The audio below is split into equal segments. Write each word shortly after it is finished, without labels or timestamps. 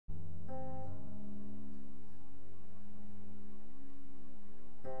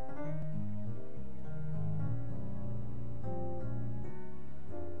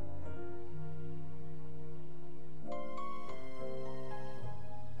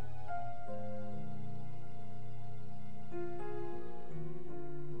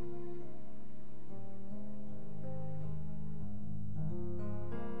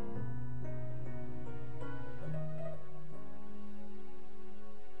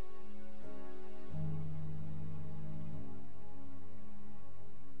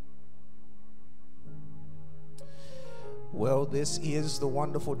Well, this is the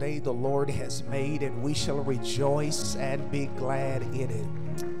wonderful day the Lord has made, and we shall rejoice and be glad in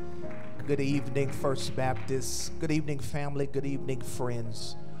it. Good evening, First Baptist. Good evening, family. Good evening,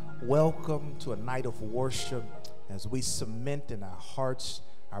 friends. Welcome to a night of worship as we cement in our hearts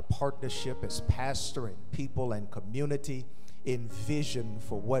our partnership as pastor and people and community in vision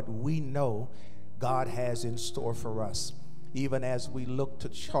for what we know God has in store for us. Even as we look to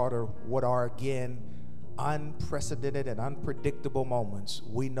charter what are again unprecedented and unpredictable moments,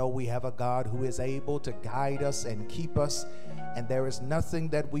 we know we have a God who is able to guide us and keep us, and there is nothing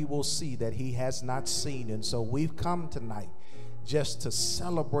that we will see that he has not seen. And so we've come tonight just to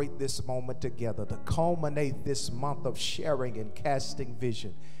celebrate this moment together, to culminate this month of sharing and casting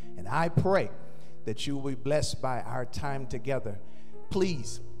vision. And I pray that you will be blessed by our time together.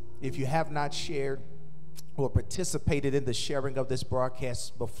 Please, if you have not shared or participated in the sharing of this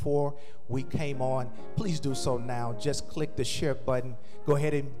broadcast before we came on, please do so now. Just click the share button. Go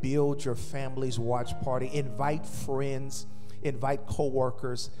ahead and build your family's watch party. Invite friends, invite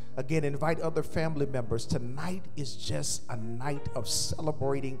co-workers. Again, invite other family members. Tonight is just a night of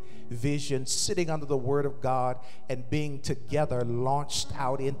celebrating vision, sitting under the word of God and being together launched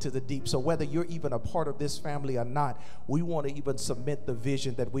out into the deep. So whether you're even a part of this family or not, we want to even submit the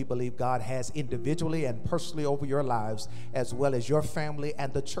vision that we believe God has individually and personally over your lives, as well as your family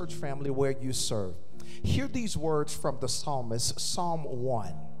and the church family where you serve. Hear these words from the psalmist, Psalm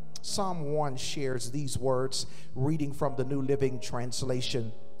 1. Psalm 1 shares these words, reading from the New Living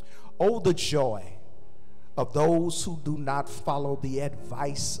Translation. Oh, the joy of those who do not follow the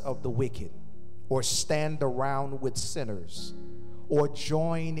advice of the wicked, or stand around with sinners, or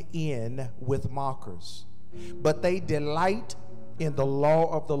join in with mockers. But they delight in the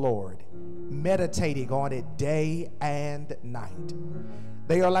law of the Lord, meditating on it day and night.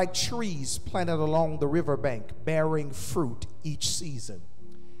 They are like trees planted along the riverbank, bearing fruit each season.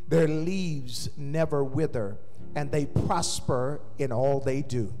 Their leaves never wither, and they prosper in all they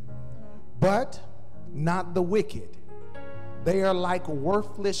do. But not the wicked. They are like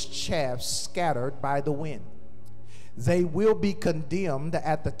worthless chaff scattered by the wind. They will be condemned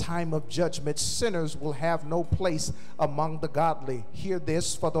at the time of judgment. Sinners will have no place among the godly. Hear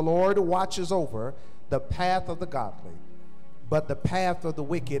this, for the Lord watches over the path of the godly, but the path of the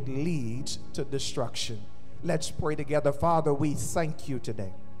wicked leads to destruction. Let's pray together. Father, we thank you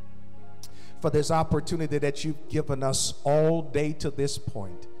today for this opportunity that you've given us all day to this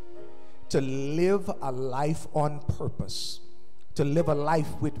point, to live a life on purpose, to live a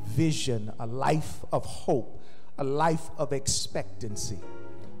life with vision, a life of hope, a life of expectancy.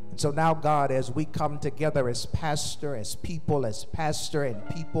 And so now, God, as we come together as pastor, as people, as pastor and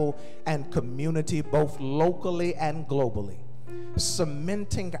people and community, both locally and globally,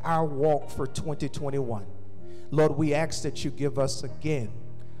 cementing our walk for 2021, Lord, we ask that you give us again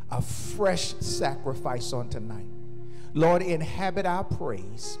a fresh sacrifice on tonight. Lord, inhabit our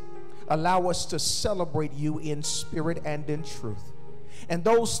praise. Allow us to celebrate you in spirit and in truth. And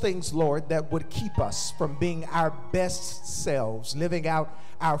those things, Lord, that would keep us from being our best selves, living out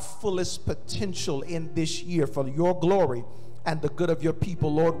our fullest potential in this year for your glory and the good of your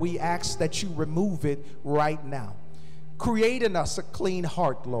people, Lord, we ask that you remove it right now. Create in us a clean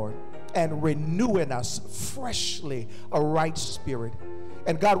heart, Lord, and renew in us freshly a right spirit.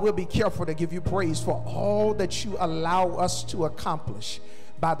 And God, we'll be careful to give you praise for all that you allow us to accomplish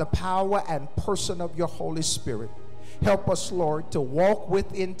by the power and person of your Holy Spirit. Help us, Lord, to walk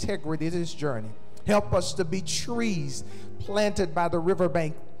with integrity this journey. Help us to be trees planted by the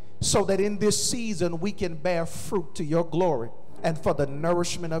riverbank so that in this season we can bear fruit to your glory and for the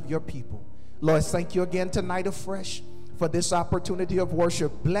nourishment of your people. Lord, thank you again tonight afresh for this opportunity of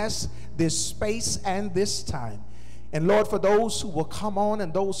worship. Bless this space and this time. And Lord, for those who will come on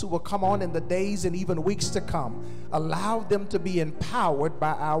and those who will come on in the days and even weeks to come, allow them to be empowered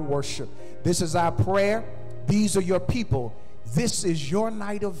by our worship. This is our prayer. These are your people. This is your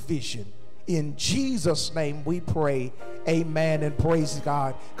night of vision. In Jesus' name we pray. Amen and praise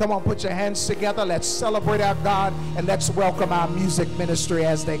God. Come on, put your hands together. Let's celebrate our God and let's welcome our music ministry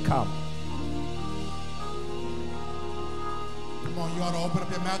as they come. Come on, you ought to open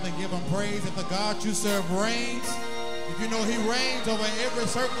up your mouth and give him praise. If the God you serve reigns, if you know he reigns over every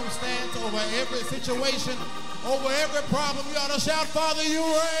circumstance, over every situation, over every problem, you ought to shout, Father, you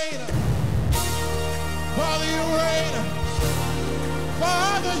reign. Father, you reign.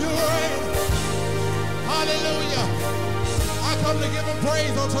 Father, you reign. Hallelujah. I come to give him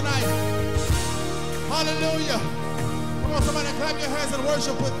praise on tonight. Hallelujah. Come on, somebody clap your hands and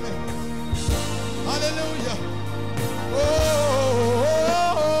worship with me. Hallelujah. Oh, oh,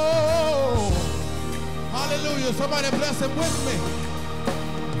 oh, oh. Hallelujah. Hallelujah. Somebody bless him with me.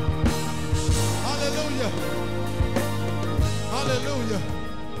 Hallelujah. Hallelujah.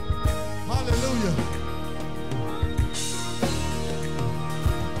 Hallelujah.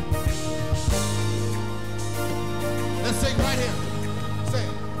 Let's sing right here. Say,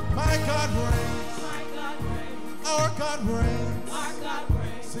 my God reigns. My God reigns. Our God reigns. Our God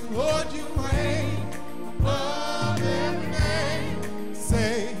reigns. Sing, Lord, you reign above every name.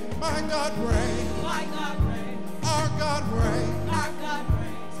 Say, my God reigns. My God reigns. Our God reigns. Our God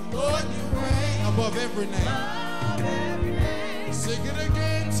reigns. Lord, you reign above every name. Above every name. Sing it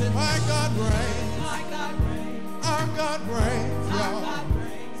again. Say, my God reigns. My God reigns. Our God reigns. Our Y'all. God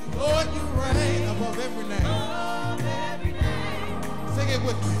reigns. Lord, you reign above every name. Above every name. Sing it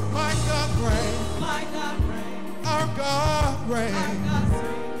with me. My God reigns. My God reigns. Our God Our reigns. God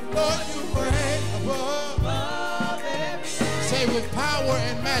reigns. Lord, you reign above. Above every name. Say with power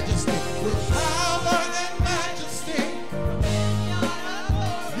and majesty. With power and majesty.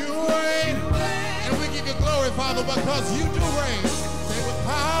 You reign. And we give you glory, Father, because you do reign. Say with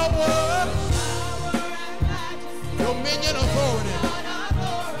power, dominion, authority.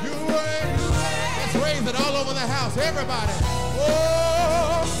 You reign. Let's raise it all over the house. Everybody.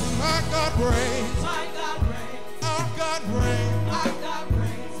 Oh, my God reigns. My God reigns. Our God reigns. Our God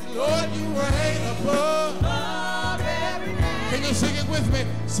reigns. Lord, you reign above. Above every name. Can you sing it with me?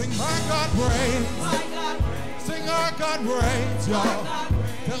 Sing my God reigns. My God reigns. Sing our God reigns, Our y'all. God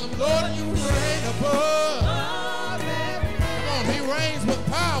reigns. Tell him, Lord, you reign above. Above every name. Come on, he reigns with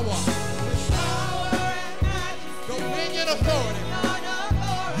power, Power and majesty. dominion, authority. God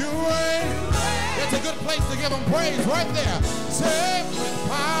authority. You reign. It's a good place to give him praise right there. Say with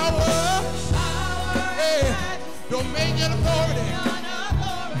power, Power hey, and majesty. dominion, authority. God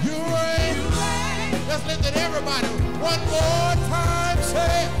authority. You reign. You reign. Let's lift it, everybody. One more time.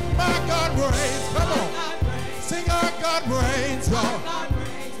 Say, my God reigns. Come on. God reigns. Sing our God reigns, y'all. God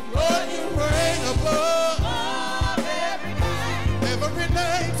reigns. Lord, you reign above Above every name. every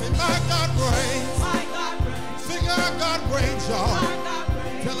name. Say, my God reigns. My God reigns. Sing our God reigns, y'all. My God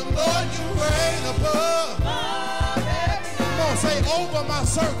reigns. Tell him, Lord, you reign above. Above every Come on, say, over my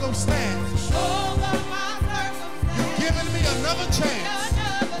circumstance. name. Over my circumstance. You've given me another chance.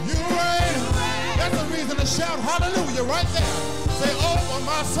 You reign. That's a reason to shout hallelujah right there. Say, over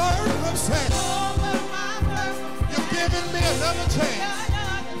my circumstance. Over my circumstance. You've given me another chance.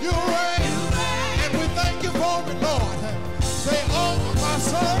 You reign. And we thank you for it, Lord. Say, over my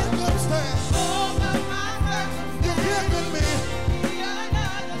circumstance. Over my circumstance. You've given me.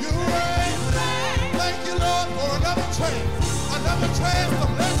 You reign. Thank you, Lord, for another chance. Another chance to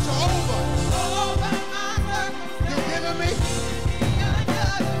bless you over. Over my circumstance. You've given me.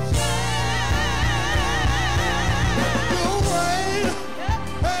 You reign.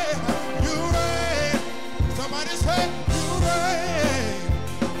 Hey, you reign. Somebody say, you reign.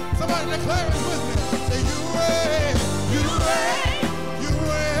 Somebody declare it with me. Say, you reign. You reign. You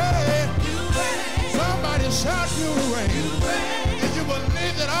reign. Somebody shout, you reign. And you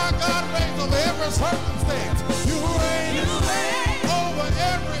believe that our God reigns over every circumstance. You reign over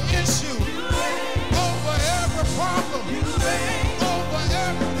every issue, over every problem, over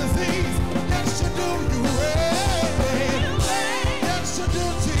every disease. Yes, you do. You reign. Yes, you do,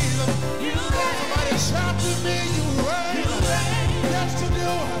 Jesus. Somebody shout to me, you reign. Yes, you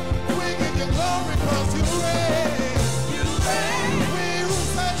do. We give you glory because you reign. We who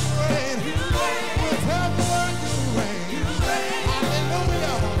say you reign will tell the world you reign.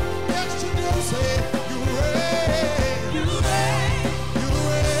 Hallelujah. Yes, you do. Say you reign. You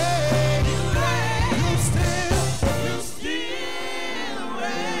reign. You still.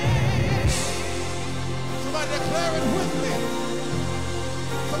 Somebody declare it with me.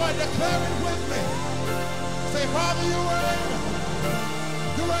 Somebody declare it with me. Say, Father, you reign.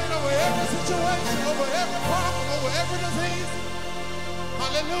 You reign over every situation, over every problem, over every disease.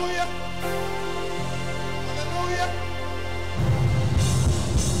 Hallelujah. Hallelujah.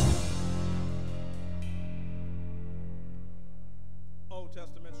 Old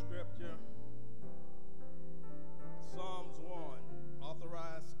Testament scripture, Psalms 1,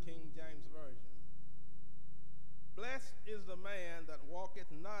 authorized King James Version. Blessed is the man that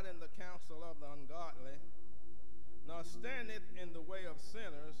walketh not in the counsel of the ungodly, nor standeth in the way of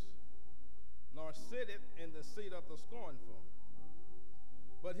sinners, nor sitteth in the seat of the scornful.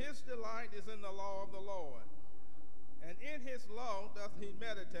 But his delight is in the law of the Lord, and in his law doth he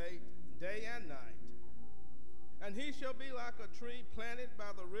meditate day and night. And he shall be like a tree planted by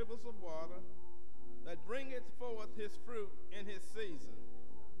the rivers of water, that bringeth forth his fruit in his season.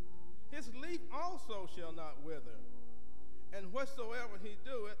 His leaf also shall not wither, and whatsoever he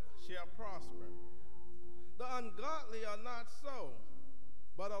doeth shall prosper. The ungodly are not so,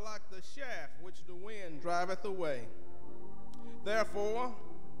 but are like the shaft which the wind driveth away. Therefore,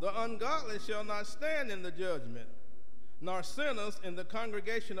 the ungodly shall not stand in the judgment, nor sinners in the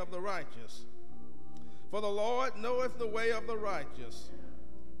congregation of the righteous. For the Lord knoweth the way of the righteous,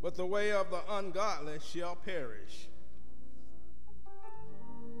 but the way of the ungodly shall perish.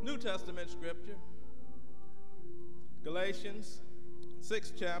 New Testament scripture, Galatians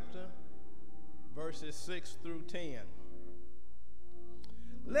 6th chapter, verses 6 through 10.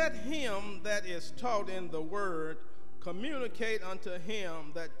 Let him that is taught in the word communicate unto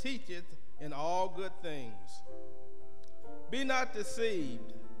him that teacheth in all good things. Be not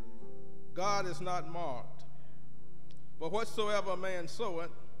deceived, God is not mocked. For whatsoever a man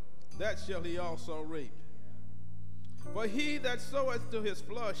soweth, that shall he also reap. For he that soweth to his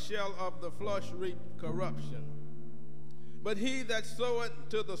flesh shall of the flesh reap corruption. But he that soweth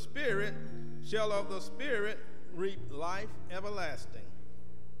to the Spirit shall of the Spirit reap life everlasting.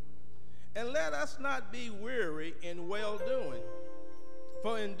 And let us not be weary in well-doing,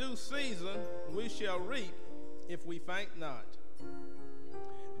 for in due season we shall reap if we faint not.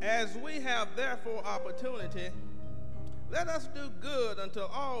 As we have therefore opportunity, let us do good unto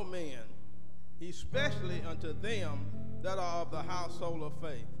all men, especially unto them that are of the household of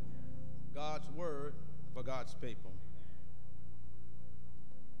faith. God's word for God's people.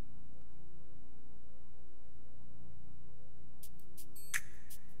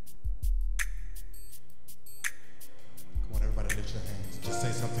 Come on, everybody, lift your hands. Just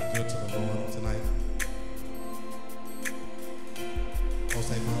say something good to the Lord tonight. Oh,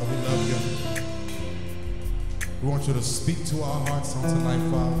 say, Father, we love you. We want you to speak to our hearts on tonight,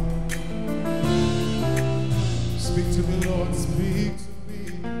 Father. Speak to me, Lord, speak to me.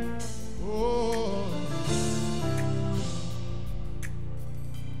 Oh.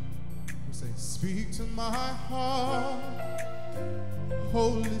 We say, speak to my heart,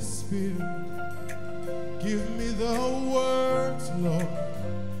 Holy Spirit. Give me the words, Lord,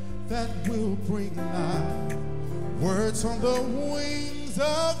 that will bring life. Words on the wings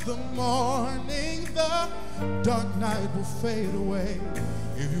of the morning, the dark night will fade away.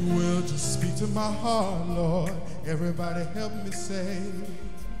 If you will, just speak to my heart, Lord. Everybody help me say,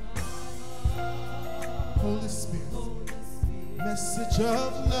 Holy Spirit, message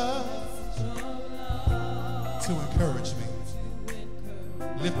of love to encourage me.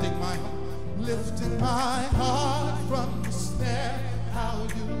 Lifting my heart from the snare. How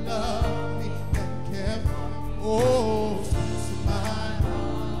you love me and care for me. Oh, speak to my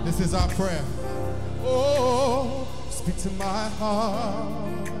heart. This is our prayer. Oh, speak to my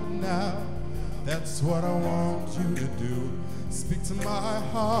heart now. That's what I want you to do. Speak to my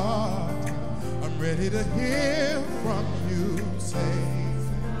heart. I'm ready to hear from you. Say,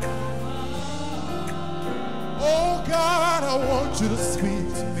 oh God, I want you to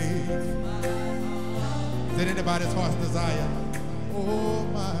speak to me. Is that anybody's heart's desire? Oh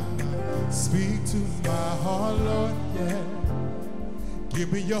my, speak to my heart, Lord, yeah.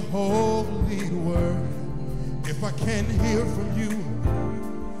 Give me your holy word. If I can't hear from you,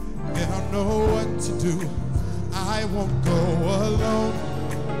 then I'll know what to do. I won't go alone.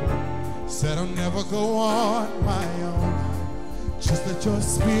 Said I'll never go on my own. Just let your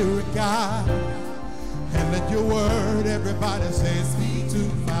spirit guide, and let your word, everybody say, speak to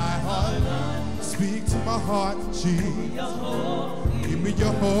my heart. Speak to my heart, Jesus. Give me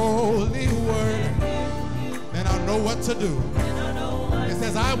your holy word, and I'll know what to do. It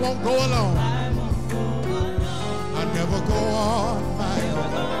says I won't go alone. I'll never go on my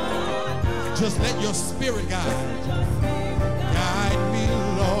own. Just let your spirit guide me,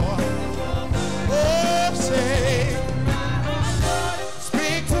 Lord. Oh, say,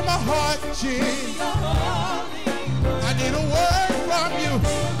 speak to my heart, Jesus. I need a word from you,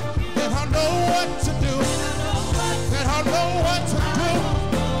 that I'll know what to do, that I'll know what to do,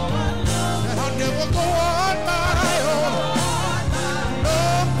 that I'll never go on my own. No,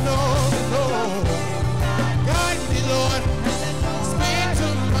 no, no. Guide me, Lord. Speak to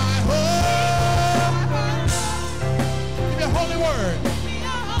my heart. Give me a holy word.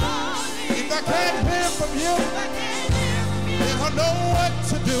 If I can't hear from you, then I'll know what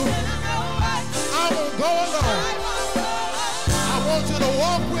to do. I won't go alone. I want you to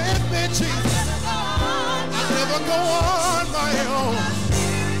walk with me, Jesus. I'll never go on my own.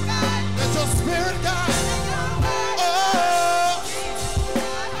 Let your spirit guide. Oh,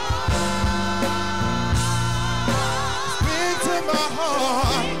 speak to my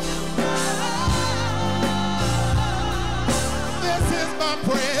heart. This is my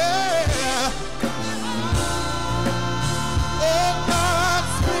prayer. Oh God,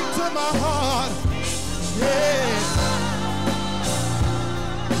 speak to my heart. Yeah.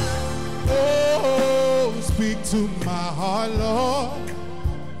 heart, Lord.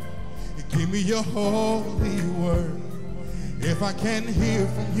 Give me your holy word. If I can't hear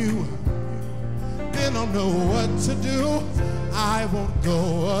from you, then I'll know what to do. I won't go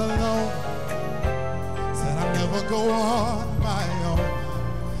alone. Said I'll never go on my own.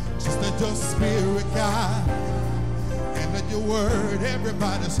 Just let your spirit guide. And let your word,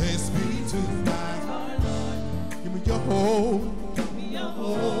 everybody say, speak to my heart. Give me your holy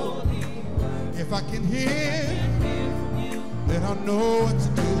word. If I can hear, then I'll know what to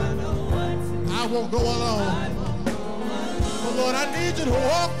do. I won't go alone. But Lord, I need you to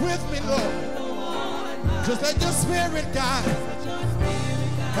walk with me, Lord. Just let your spirit guide.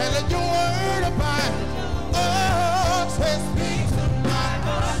 And let your word abide. Oh, say, speak to my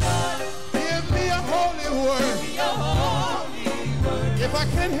heart. Give me a holy word. If I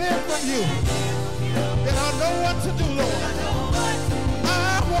can't hear from you, then I'll know what to do, Lord.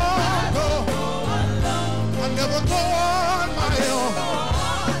 I won't go. I'll never go on my own.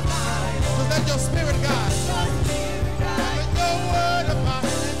 So let your spirit guide. Let your word abide.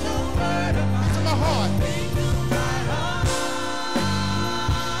 Speak to my heart.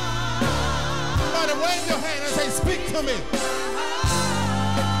 Somebody wave your hand and say, speak to me.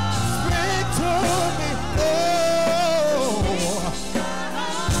 Speak to me. Oh,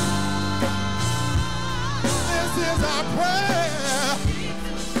 this is our prayer.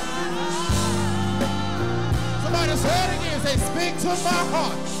 Somebody say it again. Say, speak to my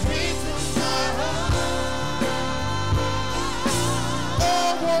heart. Speak to my heart.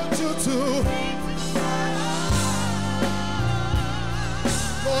 Oh, won't you to?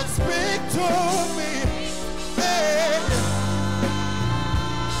 Lord, speak to me. Hey.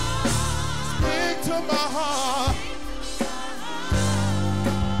 Speak to my heart.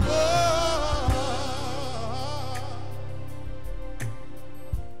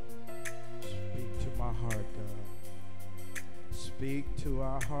 Speak to my heart, God. Speak to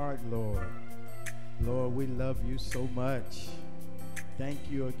our heart, Lord. Lord, we love you so much. Thank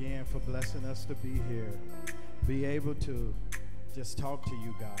you again for blessing us to be here. Be able to just talk to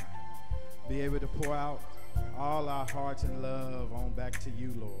you, God. Be able to pour out all our hearts and love on back to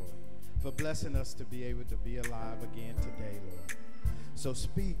you, Lord. For blessing us to be able to be alive again today, Lord. So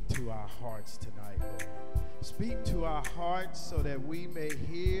speak to our hearts tonight, Lord. Speak to our hearts so that we may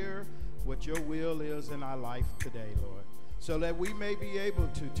hear what your will is in our life today, Lord. So that we may be able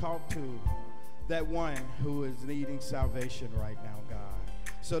to talk to that one who is needing salvation right now, God.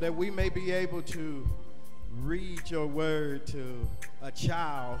 So that we may be able to read your word to a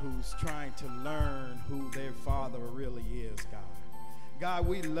child who's trying to learn who their father really is, God. God,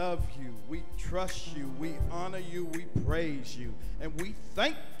 we love you, we trust you, we honor you, we praise you, and we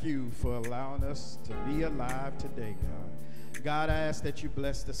thank you for allowing us to be alive today, God. God, I ask that you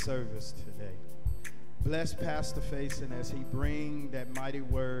bless the service today. Bless Pastor Faison as he bring that mighty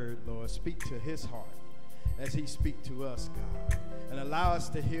word, Lord. Speak to his heart as he speak to us, God. And allow us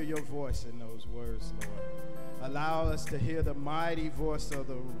to hear your voice in those words, Lord. Allow us to hear the mighty voice of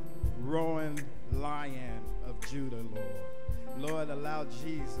the roaring lion of Judah, Lord. Lord, allow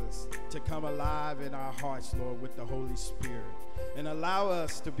Jesus to come alive in our hearts, Lord, with the Holy Spirit. And allow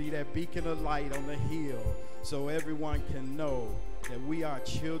us to be that beacon of light on the hill so everyone can know that we are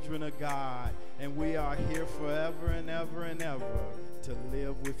children of God and we are here forever and ever and ever to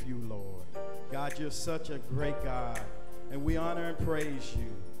live with you, Lord. God, you're such a great God, and we honor and praise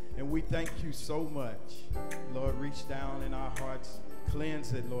you, and we thank you so much. Lord, reach down in our hearts,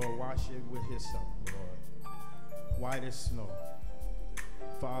 cleanse it, Lord, wash it with hyssop, Lord, white as snow.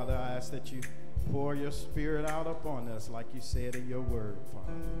 Father, I ask that you pour your spirit out upon us like you said in your word,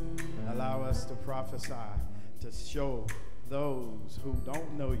 Father. Allow us to prophesy, to show those who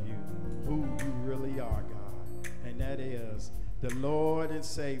don't know you who you really are, God. And that is the Lord and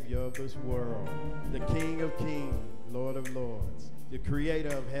Savior of this world, the King of kings, Lord of lords, the creator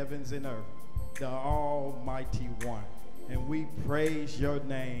of heavens and earth, the Almighty One. And we praise your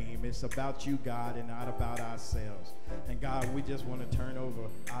name. It's about you, God, and not about ourselves. And God, we just want to turn over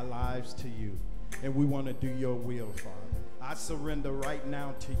our lives to you. And we want to do your will, Father. I surrender right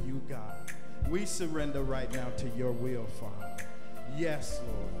now to you, God. We surrender right now to your will, Father. Yes,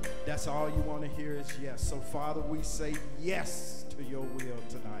 Lord. That's all you want to hear is yes. So, Father, we say yes to your will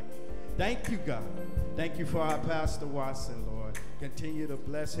tonight. Thank you, God. Thank you for our Pastor Watson, Lord. Continue to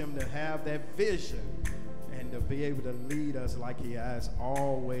bless him to have that vision and to be able to lead us like he has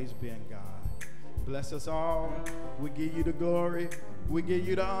always been, God. Bless us all. We give you the glory, we give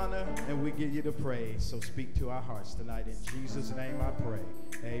you the honor, and we give you the praise. So speak to our hearts tonight. In Jesus' name I pray.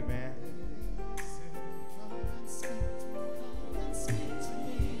 Amen.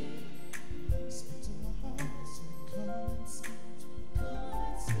 Speak to my heart, come and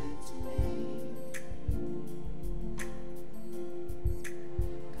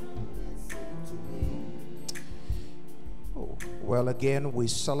Well, again, we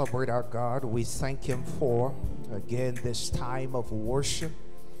celebrate our God. We thank Him for, again, this time of worship,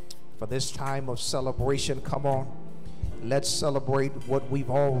 for this time of celebration. Come on, let's celebrate what we've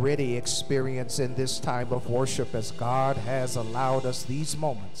already experienced in this time of worship, as God has allowed us these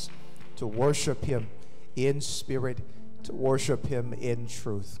moments to worship Him in spirit, to worship Him in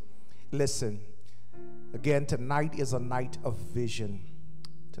truth. Listen, again, tonight is a night of vision.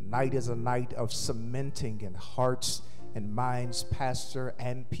 Tonight is a night of cementing in hearts and minds, pastor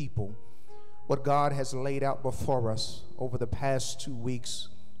and people, what God has laid out before us. Over the past 2 weeks,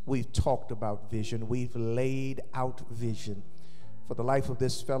 we've talked about vision. We've laid out vision for the life of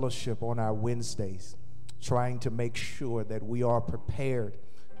this fellowship on our Wednesdays, trying to make sure that we are prepared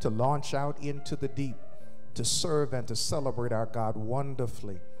to launch out into the deep, to serve and to celebrate our God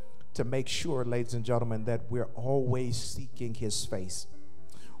wonderfully, to make sure, ladies and gentlemen, that we're always seeking His face.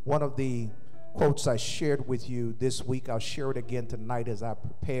 One of the quotes I shared with you this week, I'll share it again tonight as I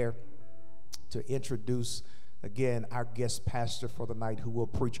prepare to introduce again our guest pastor for the night, who will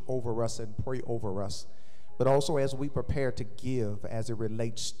preach over us and pray over us, but also as we prepare to give as it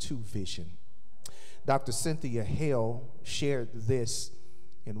relates to vision. Dr. Cynthia Hale shared this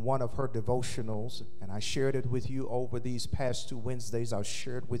in one of her devotionals, and I shared it with you over these past 2 Wednesdays. I'll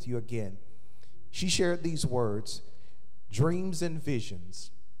share it with you again. She shared these words: dreams and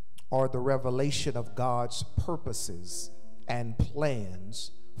visions are the revelation of God's purposes and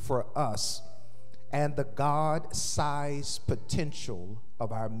plans for us, and the God-sized potential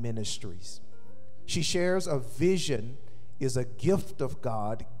of our ministries. She shares a vision is a gift of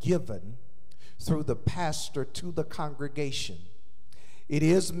God given through the pastor to the congregation. It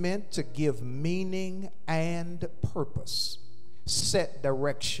is meant to give meaning and purpose, set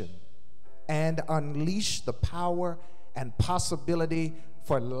direction, and unleash the power and possibility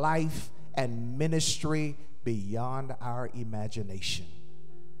for life and ministry beyond our imagination.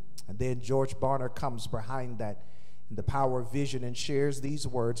 And then George Barner comes behind that in The Power of Vision and shares these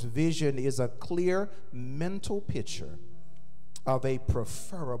words: vision is a clear mental picture of a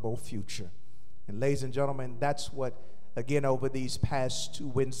preferable future. And ladies and gentlemen, that's what, again, over these past 2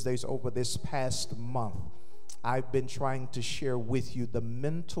 Wednesdays, over this past month, I've been trying to share with you the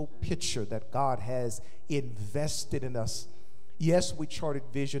mental picture that God has invested in us. Yes, we charted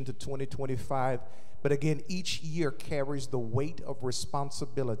vision to 2025, but again, each year carries the weight of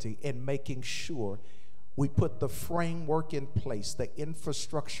responsibility in making sure we put the framework in place, the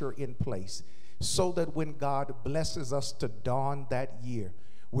infrastructure in place, so that when God blesses us to dawn that year,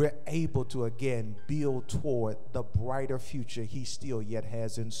 we're able to again build toward the brighter future He still yet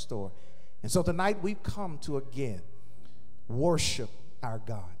has in store. And so tonight we've come to again worship our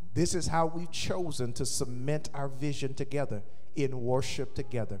God. This is how we've chosen to cement our vision together, in worship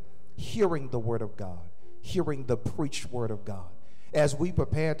together, hearing the word of God, hearing the preached word of God. As we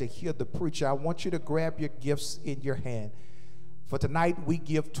prepare to hear the preacher, I want you to grab your gifts in your hand. For tonight, we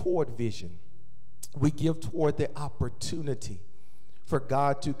give toward vision. We give toward the opportunity for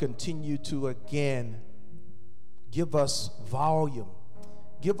God to continue to again give us volume,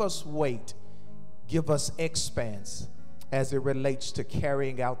 give us weight, give us expanse as it relates to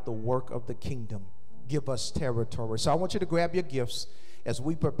carrying out the work of the kingdom. Give us territory. So I want you to grab your gifts as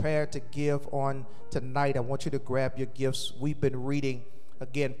we prepare to give on tonight. I want you to grab your gifts. We've been reading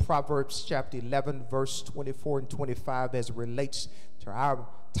again Proverbs chapter 11 verse 24 and 25 as it relates to our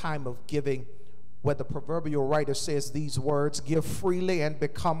time of giving, where the proverbial writer says these words: give freely and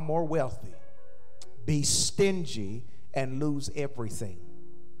become more wealthy. Be stingy and lose everything.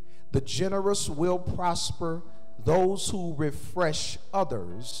 The generous will prosper. Those who refresh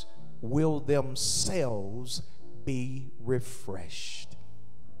others will themselves be refreshed.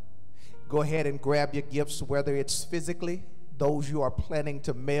 Go ahead and grab your gifts, whether it's physically, those you are planning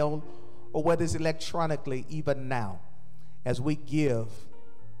to mail, or whether it's electronically, even now, as we give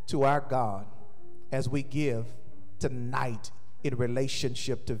to our God, as we give tonight in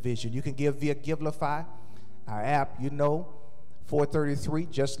relationship to vision. You can give via Givelify, our app, 433.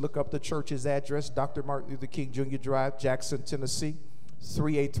 Just look up the church's address, Dr. Martin Luther King Jr. Drive, Jackson, Tennessee,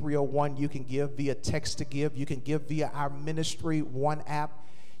 38301. You can give via text to give. You can give via our Ministry One app.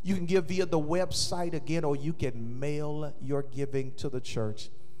 You can give via the website again, or you can mail your giving to the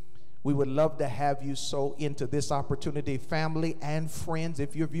church. We would love to have you sow into this opportunity, family and friends.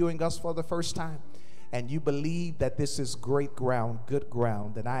 If you're viewing us for the first time and you believe that this is great ground, good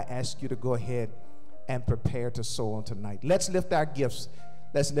ground, then I ask you to go ahead and prepare to sow on tonight. Let's lift our gifts.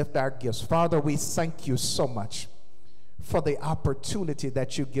 Let's lift our gifts. Father, we thank you so much for the opportunity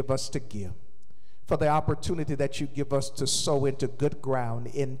that you give us to give, for the opportunity that you give us to sow into good ground,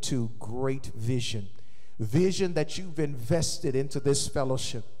 into great vision. vision that you've invested into this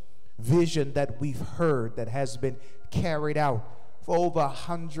fellowship, vision that we've heard that has been carried out for over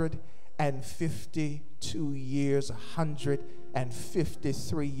 152 years,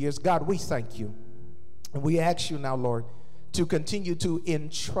 153 years. God, we thank you. And we ask you now, Lord, to continue to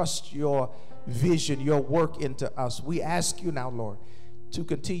entrust your vision, your work into us. We ask you now, Lord, to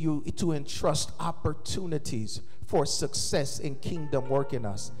continue to entrust opportunities for success in kingdom work in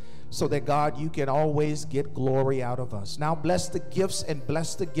us, so that, God, you can always get glory out of us. Now bless the gifts and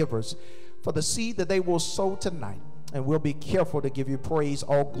bless the givers for the seed that they will sow tonight. And we'll be careful to give you praise.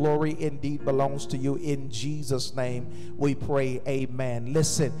 All glory indeed belongs to you. In Jesus' name we pray, amen.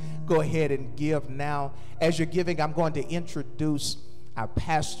 Listen, go ahead and give now. As you're giving, I'm going to introduce our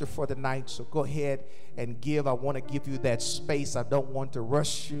pastor for the night. So go ahead and give. I want to give you that space. I don't want to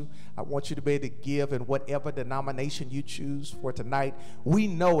rush you. I want you to be able to give in whatever denomination you choose for tonight. We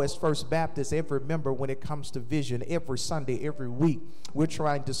know as First Baptist, every member, when it comes to vision, every Sunday, every week, we're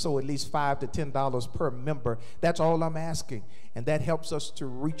trying to sow at least $5 to $10 per member. That's all I'm asking. And that helps us to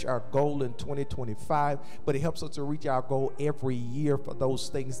reach our goal in 2025, but it helps us to reach our goal every year for those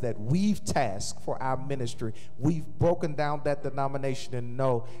things that we've tasked for our ministry. We've broken down that denomination and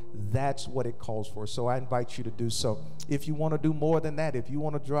know that's what it calls for. So I invite you to do so. If you want to do more than that, if you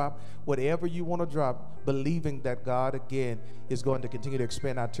want to drop whatever you want to drop, believing that God, again, is going to continue to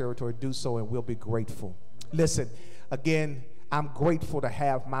expand our territory, do so, and we'll be grateful. Listen, again, I'm grateful to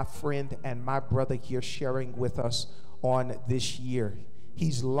have my friend and my brother here sharing with us on this year.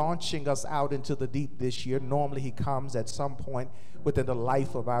 He's launching us out into the deep this year. Normally he comes at some point within the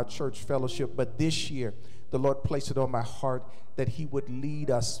life of our church fellowship, but this year the Lord placed it on my heart that he would lead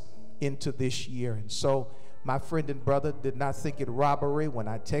us into this year. And so my friend and brother did not think it robbery when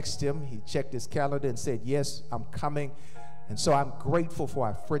I texted him. He checked his calendar and said, yes, I'm coming. And so I'm grateful for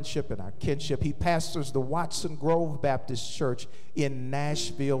our friendship and our kinship. He pastors the Watson Grove Baptist Church in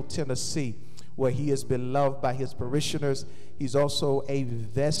Nashville, Tennessee, where he has been loved by his parishioners. He's also a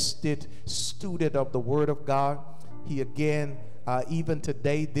vested student of the Word of God. He, again, even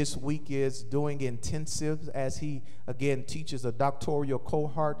today, this week, is doing intensives as he, again, teaches a doctoral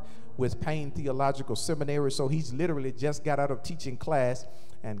cohort with Payne Theological Seminary. So he's literally just got out of teaching class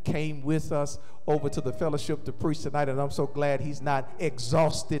and came with us over to the fellowship to preach tonight. And I'm so glad he's not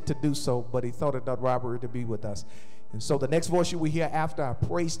exhausted to do so, but he thought it not robbery to be with us. And so the next voice you will hear after our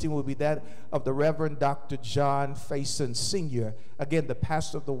praise team will be that of the Reverend Dr. John Faison Sr., again, the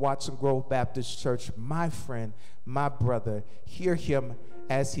pastor of the Watson Grove Baptist Church, my friend, my brother. Hear him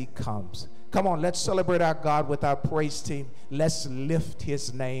as he comes. Come on, let's celebrate our God with our praise team. Let's lift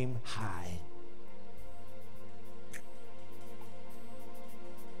his name high.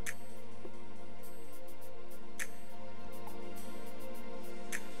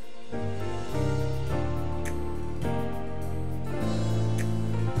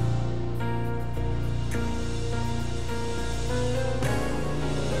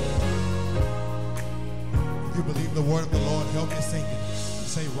 The word of the Lord, help me sing it.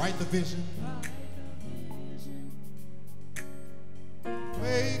 Say, write the vision,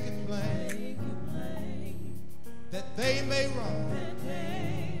 make it plain, that they may run,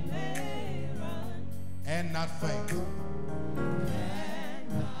 and not faint.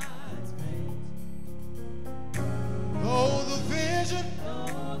 Though the vision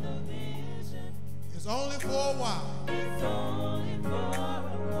is only for a while,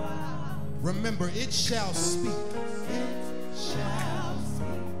 remember, it shall speak. It shall speak.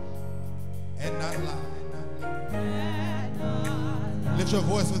 And not lie. Lift your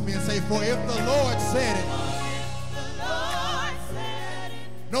voice with me and say, for if the Lord said it,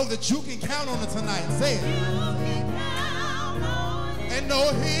 know that you can count on it tonight. Say it. And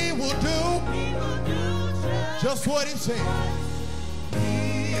know he will do just what he said.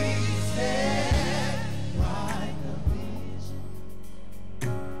 He said, write the vision.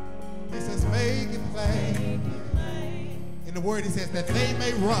 He says, make it plain. In the word he says that they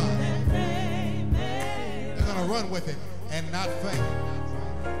may run. They're going to run with it and not faint.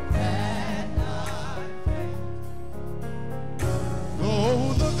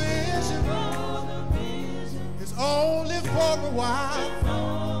 Though the vision is only for a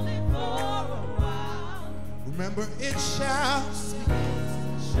while, remember it shall speak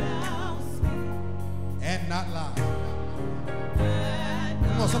and not lie.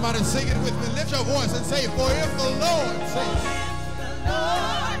 Come on, somebody sing it with me. Lift your voice and say, for if the Lord says,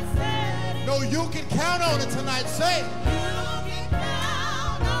 no, you can count on it tonight. Say,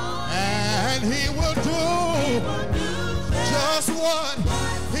 and he will do just what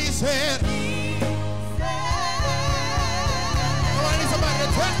he said. Oh, I need somebody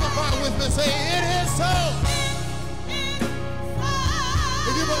to tell Testify with me. Say, it is so.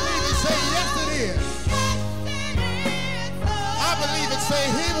 If you believe it, say, yes, it is. I believe it. Say,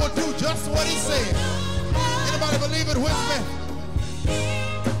 he will do just what he said. Anybody believe it with me?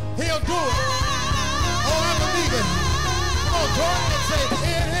 He'll do it. Oh, I believe it. Come on, join me and say,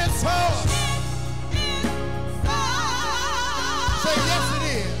 it is so. Say, yes, it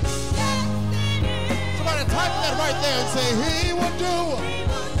is. Somebody type that right there and say, he will do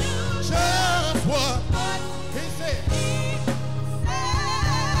just what he said.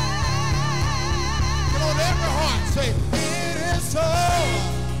 Come on, every heart, say, it is so.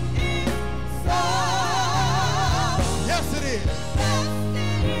 Yes, it is.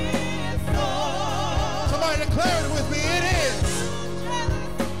 Somebody declare it with me. It is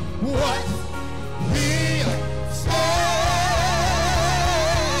what he said.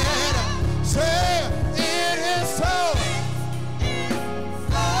 Say, it is so.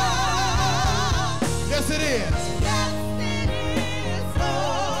 Yes, it is.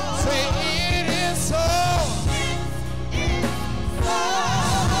 Say, it is so.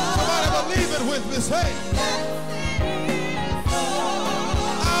 Somebody believe it with me. Say,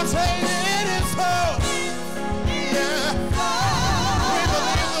 I'm saying it is so. Yeah. We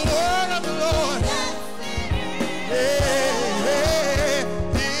believe the word of the Lord. Hey,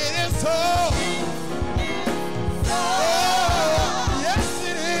 it is so. Oh, yes,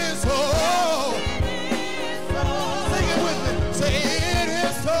 it is so. Sing it with me. Say, it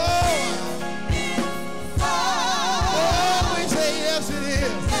is so. Oh, we say, yes, it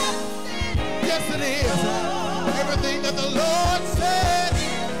is. Yes, it is. Everything that the Lord said,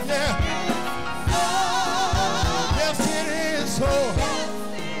 yeah. Yes, it is so.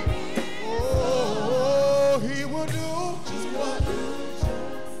 Oh, he will do just what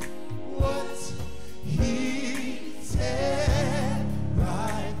he said.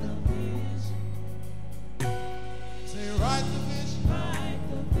 Write the vision. Say, write the vision. Write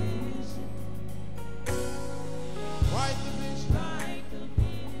the vision.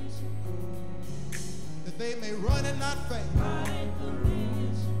 That they may run and not faint.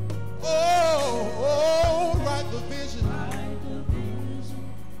 Oh, write the vision. Write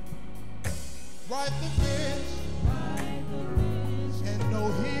the vision. And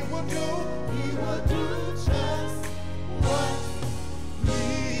know he will do just what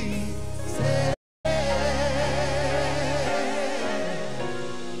he said.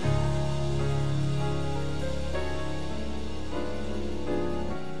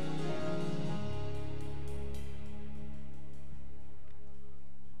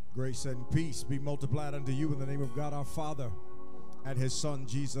 Grace and peace be multiplied unto you in the name of God our Father and his Son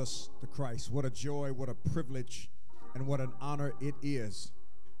Jesus the Christ. What a joy, what a privilege, and what an honor it is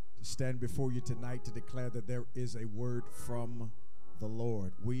to stand before you tonight to declare that there is a word from the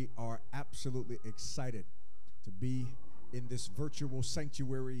Lord. We are absolutely excited to be in this virtual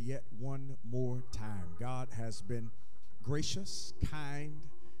sanctuary yet one more time. God has been gracious, kind,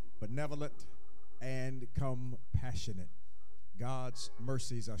 benevolent, and compassionate. God's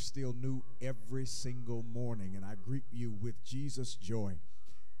mercies are still new every single morning, and I greet you with Jesus' joy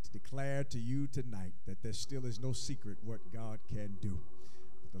to declare to you tonight that there still is no secret what God can do.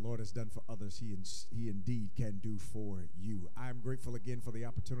 What the Lord has done for others, he indeed can do for you. I'm grateful again for the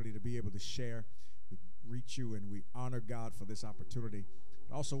opportunity to be able to share, reach you, and we honor God for this opportunity.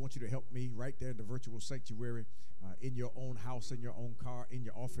 I also want you to help me right there in the virtual sanctuary, in your own house, in your own car, in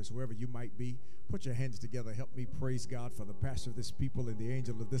your office, wherever you might be. Put your hands together. Help me praise God for the pastor of this people and the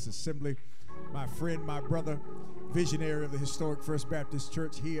angel of this assembly, my friend, my brother, visionary of the historic First Baptist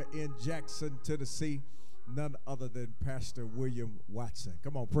Church here in Jackson, Tennessee, none other than Pastor William Watson.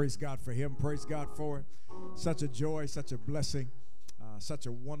 Come on, praise God for him. Praise God for it. Such a joy, such a blessing, such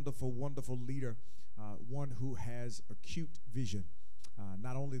a wonderful, wonderful leader, one who has acute vision.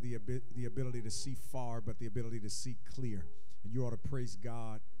 Not only the ability to see far, but the ability to see clear. And you ought to praise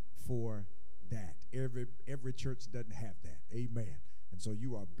God for that. Every church doesn't have that. Amen. And so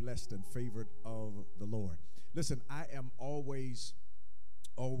you are blessed and favored of the Lord. Listen, I am always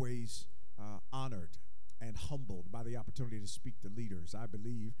honored and humbled by the opportunity to speak to leaders. I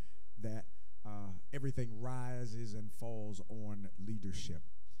believe that everything rises and falls on leadership.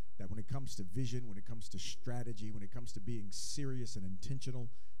 That when it comes to vision, when it comes to strategy, when it comes to being serious and intentional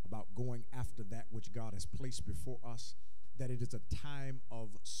about going after that which God has placed before us, that it is a time of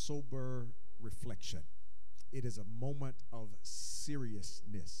sober reflection. It is a moment of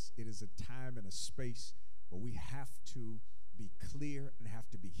seriousness. It is a time and a space where we have to be clear and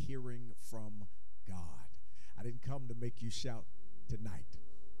have to be hearing from God. I didn't come to make you shout tonight.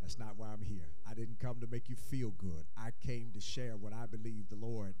 That's not why I'm here. I didn't come to make you feel good. I came to share what I believe the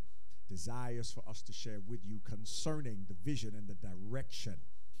Lord desires for us to share with you concerning the vision and the direction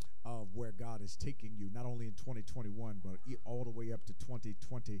of where God is taking you, not only in 2021, but all the way up to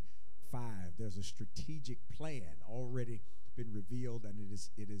 2025. There's a strategic plan already been revealed, and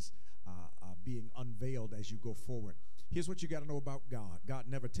it is being unveiled as you go forward. Here's what you got to know about God. God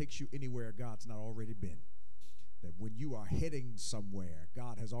never takes you anywhere God's not already been. That when you are heading somewhere,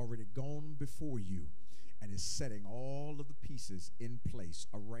 God has already gone before you and is setting all of the pieces in place,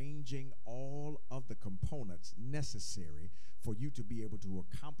 arranging all of the components necessary for you to be able to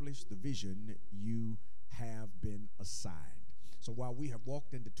accomplish the vision you have been assigned. So while we have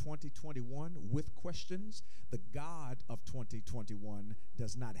walked into 2021 with questions, the God of 2021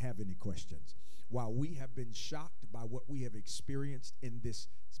 does not have any questions. While we have been shocked by what we have experienced in this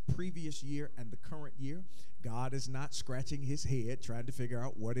previous year and the current year, God is not scratching his head trying to figure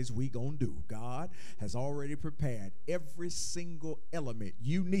out what is we gonna do. God has already prepared every single element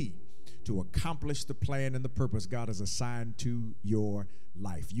you need to accomplish the plan and the purpose God has assigned to your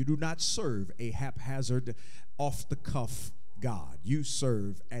life. You do not serve a haphazard, off-the-cuff God. You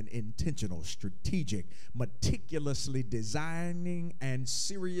serve an intentional, strategic, meticulously designing and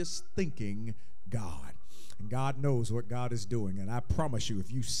serious thinking God. And God knows what God is doing. And I promise you,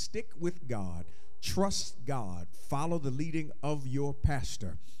 if you stick with God, trust God, follow the leading of your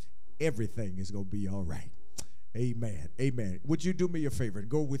pastor, everything is going to be all right. Amen. Amen. Would you do me a favor and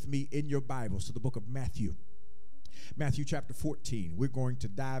go with me in your Bibles to the book of Matthew? Matthew chapter 14. We're going to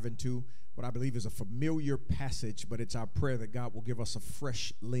dive into what I believe is a familiar passage, but it's our prayer that God will give us a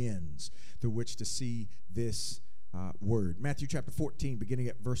fresh lens through which to see this word. Matthew chapter 14, beginning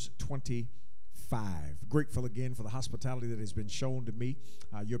at verse 25. Grateful again for the hospitality that has been shown to me.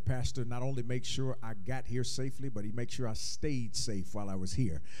 Your pastor not only makes sure I got here safely, but he makes sure I stayed safe while I was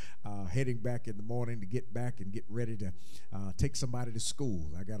here. Heading back in the morning to get back and get ready to take somebody to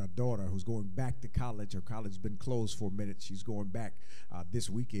school. I got a daughter who's going back to college. Her college has been closed for a minute. She's going back this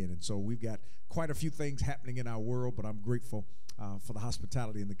weekend. And so we've got quite a few things happening in our world, but I'm grateful for the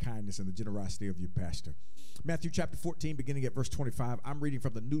hospitality and the kindness and the generosity of your pastor. Matthew chapter 14, beginning at verse 25. I'm reading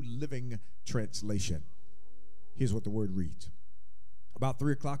from the New Living Translation. Here's what the word reads. About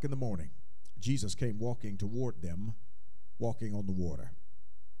 3 o'clock in the morning, Jesus came walking toward them, walking on the water.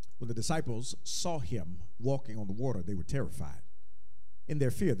 When the disciples saw him walking on the water, they were terrified. In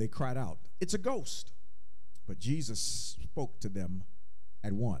their fear, they cried out, "It's a ghost!" But Jesus spoke to them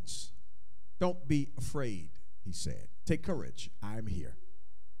at once. "Don't be afraid," he said. "Take courage, I am here."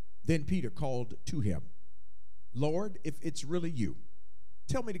 Then Peter called to him, "Lord, if it's really you,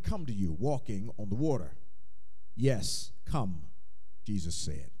 tell me to come to you walking on the water." "Yes, come," Jesus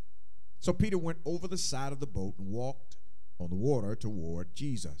said. So Peter went over the side of the boat and walked on the water toward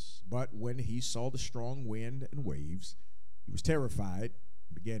Jesus. But when he saw the strong wind and waves, he was terrified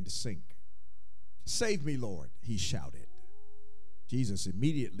and began to sink. "Save me, Lord," he shouted. Jesus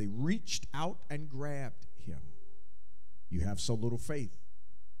immediately reached out and grabbed him. "You have so little faith,"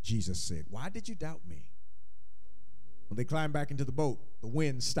 Jesus said. "Why did you doubt me?" When they climbed back into the boat, the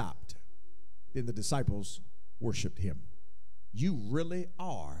wind stopped. Then the disciples worshiped him. "You really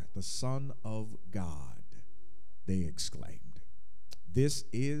are the Son of God," they exclaimed. This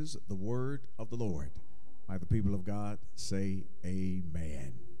is the word of the Lord. Might the people of God say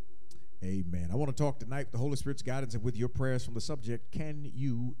amen. Amen. I want to talk tonight with the Holy Spirit's guidance and with your prayers from the subject, can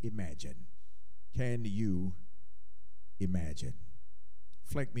you imagine? Can you imagine?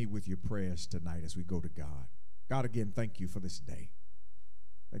 Flank me with your prayers tonight as we go to God. God, again, thank you for this day.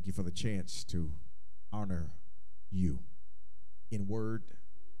 Thank you for the chance to honor you in word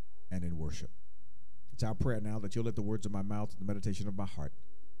and in worship. It's our prayer now that you'll let the words of my mouth and the meditation of my heart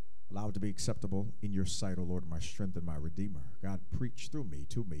allow it to be acceptable in your sight, O Lord, my strength and my redeemer. God, preach through me,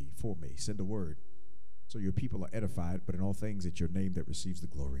 to me, for me. Send a word so your people are edified, but in all things it's your name that receives the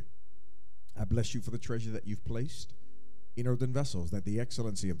glory. I bless you for the treasure that you've placed in earthen vessels, that the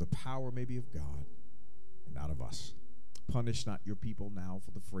excellency of the power may be of God and not of us. Punish not your people now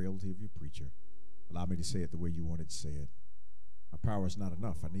for the frailty of your preacher. Allow me to say it the way you want it said. My power is not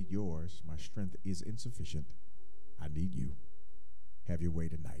enough. I need yours. My strength is insufficient. I need you. Have your way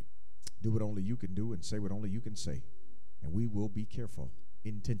tonight. Do what only you can do and say what only you can say. And we will be careful,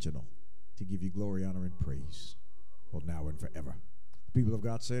 intentional, to give you glory, honor, and praise, both now and forever. People of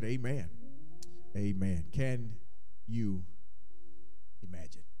God said, amen. Amen. Can you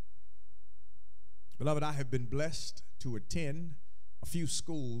imagine? Beloved, I have been blessed to attend a few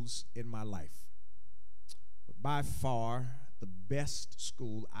schools in my life. But by far, the best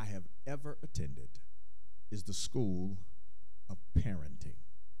school I have ever attended is the school of parenting.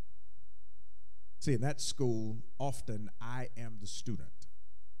 See, in that school, often I am the student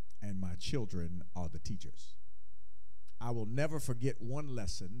and my children are the teachers. I will never forget one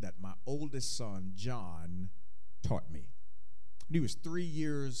lesson that my oldest son, John, taught me. When he was 3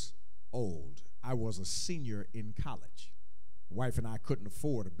 years old, I was a senior in college. My wife and I couldn't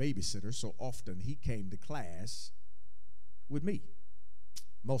afford a babysitter, so often he came to class with me.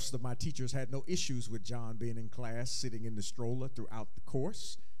 Most of my teachers had no issues with John being in class, sitting in the stroller throughout the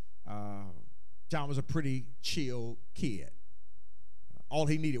course. John was a pretty chill kid. All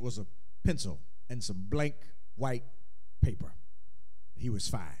he needed was a pencil and some blank white paper. He was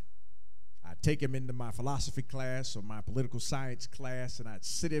fine. I'd take him into my philosophy class or my political science class, and I'd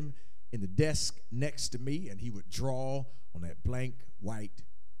sit him in the desk next to me, and he would draw on that blank white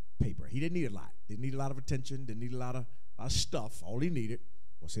paper. He didn't need a lot. Didn't need a lot of attention. Didn't need a lot of stuff. All he needed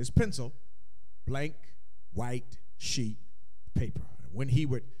was his pencil, blank white sheet paper. And when he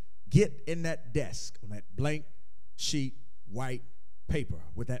would get in that desk on that blank sheet white paper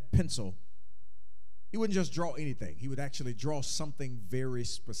with that pencil, he wouldn't just draw anything. He would actually draw something very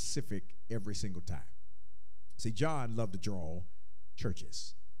specific every single time. See, John loved to draw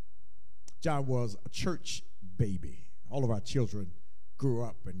churches. John was a church baby. All of our children grew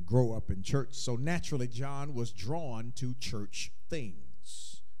up and grow up in church, so naturally John was drawn to church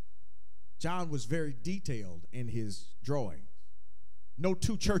things. John was very detailed in his drawings. No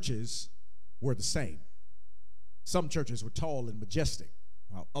two churches were the same. Some churches were tall and majestic,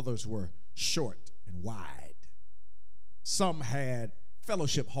 while others were short and wide. Some had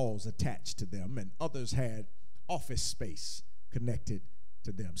fellowship halls attached to them, and others had office space connected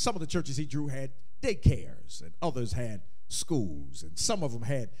to them. Some of the churches he drew had daycares, and others had schools, and some of them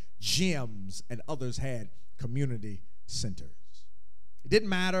had gyms, and others had community centers. It didn't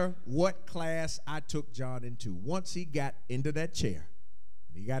matter what class I took John into. Once he got into that chair,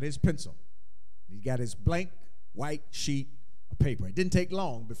 and he got his pencil, and he got his blank white sheet of paper, it didn't take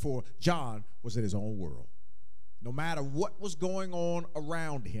long before John was in his own world. No matter what was going on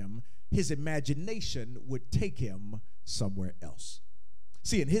around him, his imagination would take him somewhere else.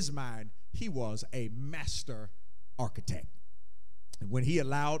 See, in his mind, he was a master architect. And when he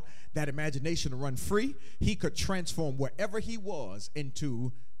allowed that imagination to run free, he could transform wherever he was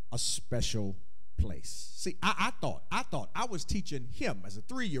into a special place. See, I thought I was teaching him as a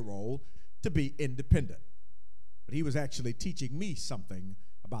 3-year-old to be independent. But he was actually teaching me something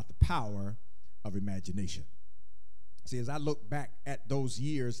about the power of imagination. See, as I look back at those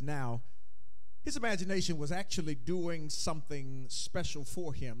years now, his imagination was actually doing something special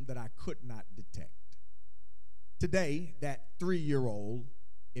for him that I could not detect. Today, that 3-year-old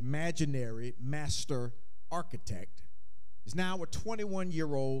imaginary master architect is now a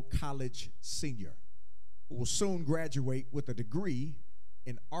 21-year-old college senior who will soon graduate with a degree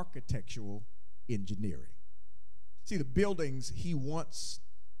in architectural engineering. See, the buildings he once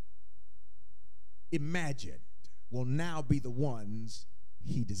imagined will now be the ones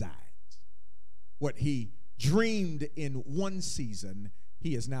he designs. What he dreamed in one season,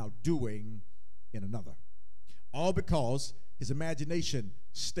 he is now doing in another. All because his imagination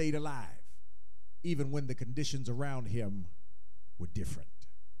stayed alive, even when the conditions around him were different.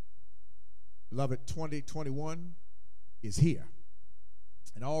 Beloved, 2021 is here.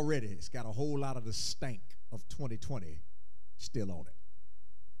 And already it's got a whole lot of the stank of 2020 still on it.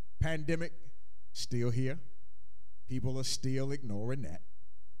 Pandemic, still here. People are still ignoring that.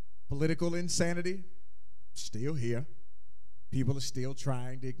 Political insanity, still here. People are still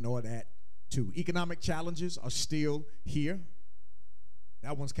trying to ignore that too. Economic challenges are still here.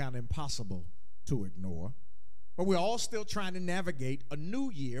 That one's kind of impossible to ignore. But we're all still trying to navigate a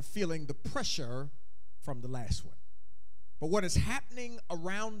new year feeling the pressure from the last one. But what is happening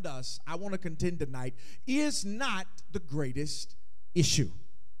around us, I want to contend tonight, is not the greatest issue.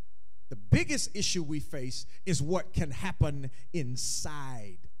 The biggest issue we face is what can happen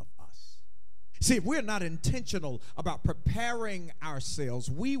inside of us. See, if we're not intentional about preparing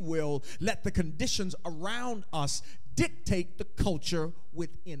ourselves, we will let the conditions around us dictate the culture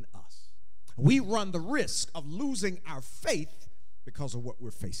within us. We run the risk of losing our faith because of what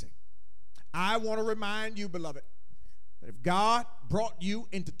we're facing. I want to remind you, beloved, that if God brought you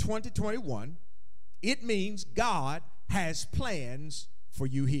into 2021, it means God has plans for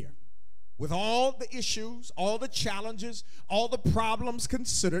you here. With all the issues, all the challenges, all the problems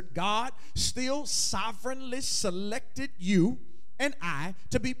considered, God still sovereignly selected you and I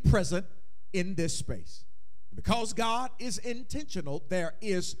to be present in this space. Because God is intentional, there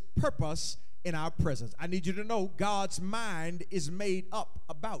is purpose in our presence. I need you to know God's mind is made up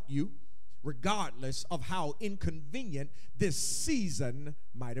about you, regardless of how inconvenient this season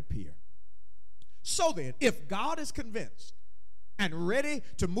might appear. So then, if God is convinced and ready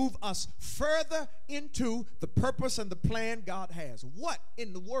to move us further into the purpose and the plan God has, what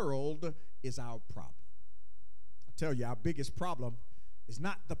in the world is our problem? I tell you, our biggest problem is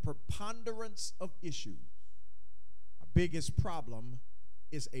not the preponderance of issues. Our biggest problem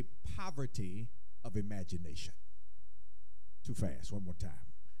is a poverty of imagination. Too fast, one more time.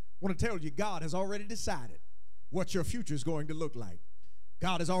 I want to tell you, God has already decided what your future is going to look like.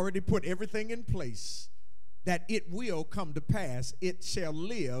 God has already put everything in place that it will come to pass. It shall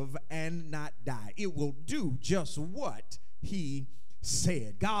live and not die. It will do just what he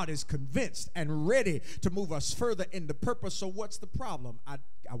said. God is convinced and ready to move us further into purpose. So what's the problem? I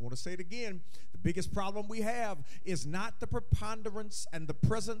want to say it again. The biggest problem we have is not the preponderance and the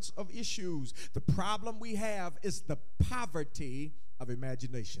presence of issues. The problem we have is the poverty of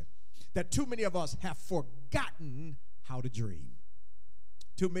imagination. That too many of us have forgotten how to dream.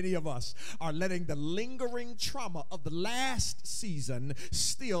 Too many of us are letting the lingering trauma of the last season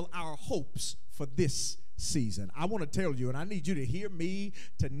steal our hopes for this season. I want to tell you, and I need you to hear me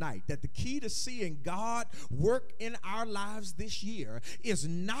tonight, that the key to seeing God work in our lives this year is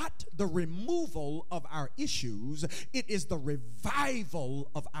not the removal of our issues, it is the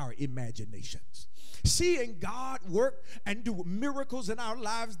revival of our imaginations. Seeing God work and do miracles in our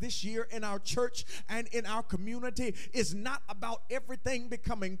lives this year in our church and in our community is not about everything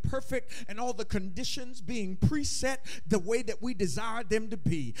becoming perfect and all the conditions being preset the way that we desire them to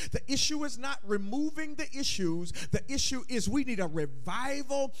be. The issue is not removing the issues. The issue is we need a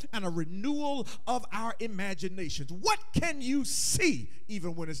revival and a renewal of our imaginations. What can you see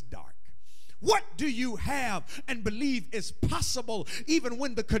even when it's dark? What do you have and believe is possible even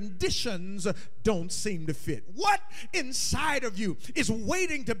when the conditions don't seem to fit? What inside of you is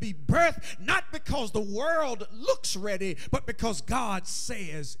waiting to be birthed, not because the world looks ready, but because God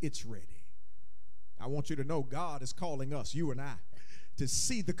says it's ready? I want you to know God is calling us, you and I, to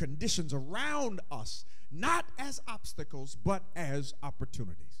see the conditions around us not as obstacles, but as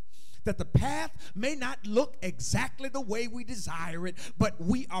opportunities. That the path may not look exactly the way we desire it, but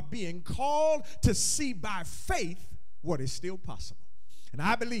we are being called to see by faith what is still possible. And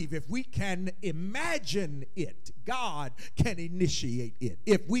I believe if we can imagine it, God can initiate it.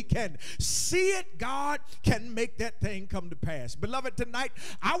 If we can see it, God can make that thing come to pass. Beloved, tonight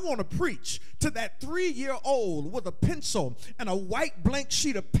I want to preach to that 3-year-old with a pencil and a white blank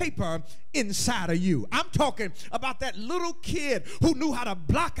sheet of paper inside of you. I'm talking about that little kid who knew how to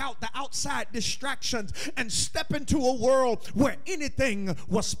block out the outside distractions and step into a world where anything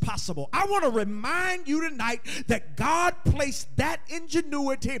was possible. I want to remind you tonight that God placed that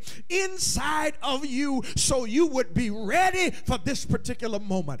ingenuity inside of you so you would be ready for this particular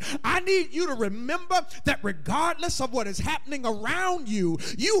moment. I need you to remember that regardless of what is happening around you,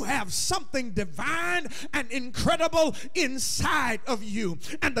 you have something divine and incredible inside of you.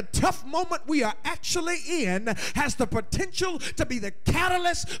 And the tough moment we are actually in has the potential to be the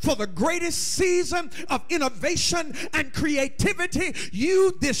catalyst for the greatest season of innovation and creativity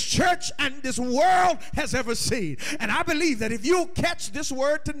you, this church, and this world has ever seen. And I believe that if you'll catch this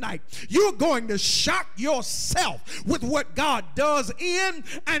word tonight, you're going to shock yourself with what God does in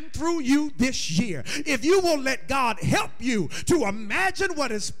and through you this year. If you will let God help you to imagine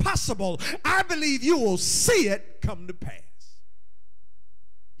what is possible, I believe you will see it come to pass.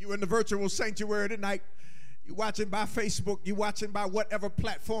 You in the virtual sanctuary tonight, you're watching by Facebook, you're watching by whatever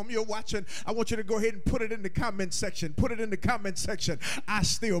platform you're watching, I want you to go ahead and put it in the comment section. Put it in the comment section. I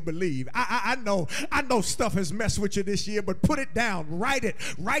still believe. I know stuff has messed with you this year, but put it down. Write it.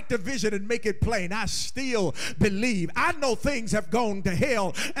 Write the vision and make it plain. I still believe. I know things have gone to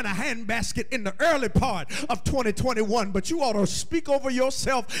hell in a handbasket in the early part of 2021, but you ought to speak over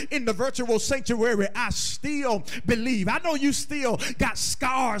yourself in the virtual sanctuary. I still believe. I know you still got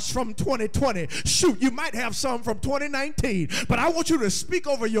scars from 2020. Shoot, you might have some from 2019, but I want you to speak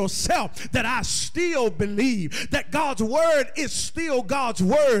over yourself that I still believe that God's word is still God's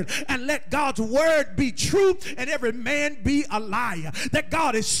word, and let God's word be true and every man be a liar. That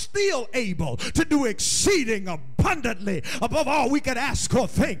God is still able to do exceeding abundantly above all we could ask or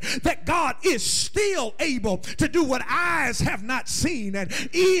think. That God is still able to do what eyes have not seen and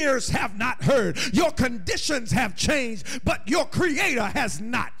ears have not heard. Your conditions have changed, but your creator has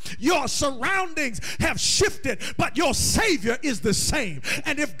not. Your surroundings have shifted, but your Savior is the same.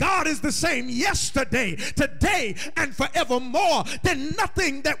 And if God is the same yesterday, today, and forevermore, then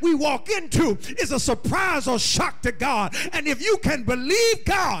nothing that we walk into is a surprise or shock to God. And if you can believe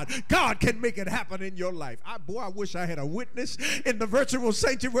God, God can make it happen in your life. I wish I had a witness in the virtual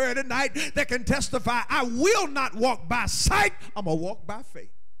sanctuary tonight that can testify, I will not walk by sight, I'm going to walk by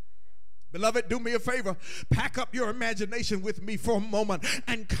faith. Beloved, do me a favor. Pack up your imagination with me for a moment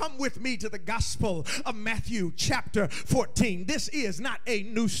and come with me to the Gospel of Matthew chapter 14. This is not a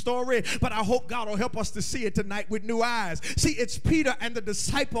new story, but I hope God will help us to see it tonight with new eyes. See, it's Peter and the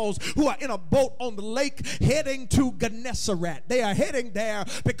disciples who are in a boat on the lake heading to Gennesaret. They are heading there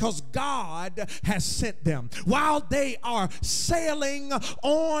because God has sent them. While they are sailing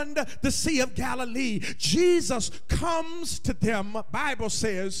on the Sea of Galilee, Jesus comes to them, Bible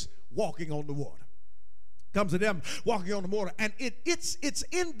says, walking on the water. Comes to them walking on the water. And it's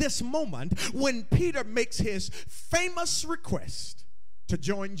in this moment when Peter makes his famous request to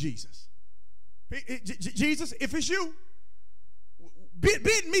join Jesus. Jesus, if it's you,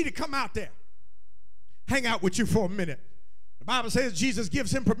 bid me to come out there, hang out with you for a minute. The Bible says Jesus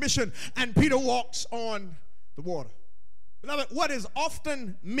gives him permission and Peter walks on the water. Beloved, what is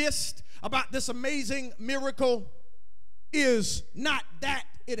often missed about this amazing miracle is not that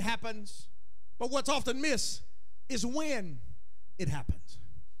it happens, but what's often missed is when it happens.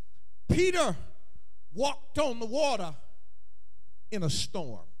 Peter walked on the water in a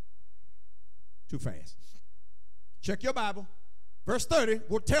storm. Too fast. Check your Bible. Verse 30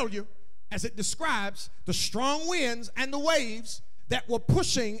 will tell you as it describes the strong winds and the waves that were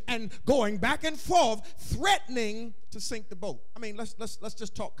pushing and going back and forth, threatening to sink the boat. I mean, let's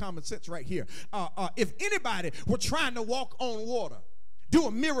just talk common sense right here. If anybody were trying to walk on water, do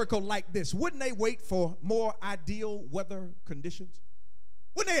a miracle like this, wouldn't they wait for more ideal weather conditions?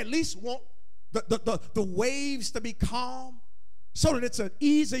 Wouldn't they at least want the waves to be calm, so that it's an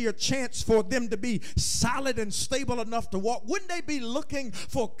easier chance for them to be solid and stable enough to walk? Wouldn't they be looking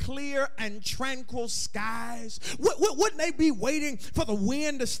for clear and tranquil skies? Wouldn't they be waiting for the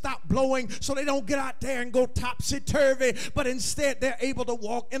wind to stop blowing so they don't get out there and go topsy-turvy, but instead they're able to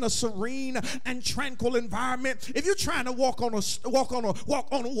walk in a serene and tranquil environment? If you're trying to walk on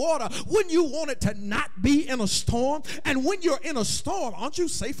water, wouldn't you want it to not be in a storm? And when you're in a storm, aren't you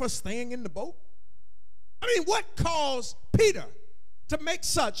safer staying in the boat? I mean, what caused Peter to make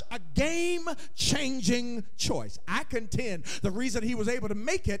such a game-changing choice? I contend the reason he was able to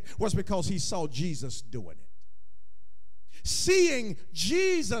make it was because he saw Jesus doing it. Seeing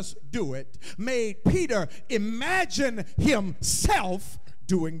Jesus do it made Peter imagine himself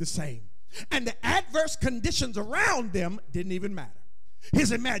doing the same. And the adverse conditions around them didn't even matter.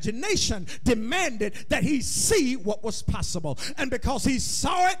 His imagination demanded that he see what was possible. And because he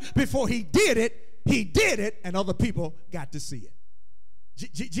saw it before he did it, and other people got to see it.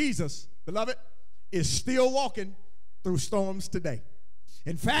 Jesus, beloved, is still walking through storms today.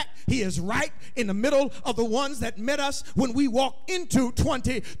 In fact, he is right in the middle of the ones that met us when we walked into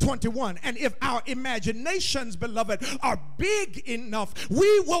 2021. And if our imaginations, beloved, are big enough,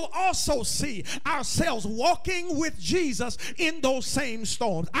 we will also see ourselves walking with Jesus in those same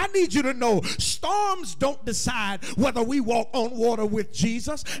storms. I need you to know, storms don't decide whether we walk on water with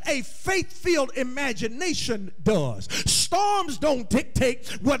Jesus. A faith-filled imagination does. Storms don't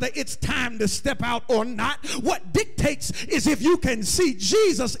dictate whether it's time to step out or not. What dictates is if you can see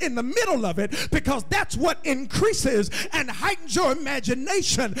Jesus in the middle of it, because that's what increases and heightens your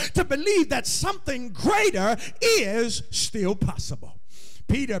imagination to believe that something greater is still possible.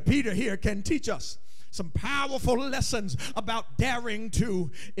 Peter here can teach us some powerful lessons about daring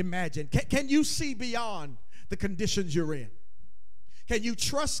to imagine. Can you see beyond the conditions you're in? Can you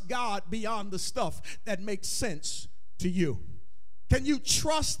trust God beyond the stuff that makes sense to you? Can you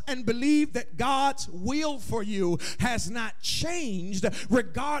trust and believe that God's will for you has not changed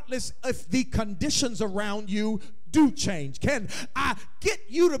regardless if the conditions around you do change? Can I get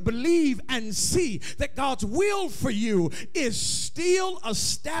you to believe and see that God's will for you is still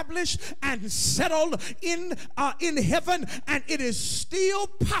established and settled in heaven, and it is still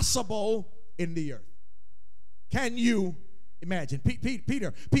possible in the earth? Can you imagine?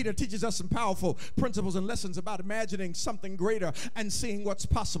 Peter teaches us some powerful principles and lessons about imagining something greater and seeing what's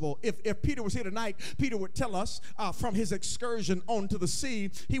possible. If Peter was here tonight, Peter would tell us from his excursion onto the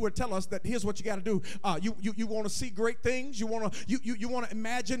sea, he would tell us that here's what you got to do. You want to see great things. You want to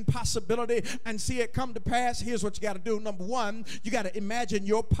imagine possibility and see it come to pass. Here's what you got to do. Number one, you got to imagine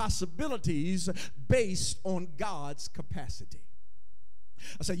your possibilities based on God's capacity.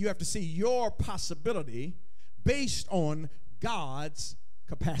 I said you have to see your possibility based on God's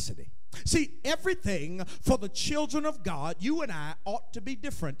capacity. See, everything for the children of God, you and I, ought to be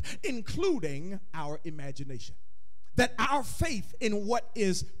different, including our imagination. That our faith in what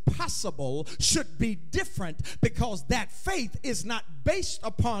is possible should be different, because that faith is not based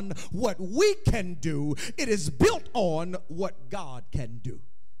upon what we can do. It is built on what God can do.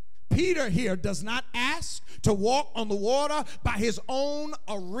 Peter here does not ask to walk on the water by his own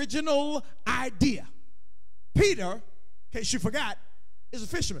original idea. Peter, in case you forgot, is a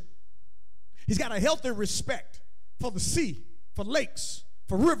fisherman. He's got a healthy respect for the sea, for lakes,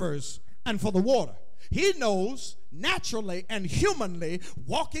 for rivers, and for the water. He knows naturally and humanly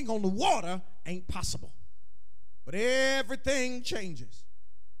walking on the water ain't possible. But everything changes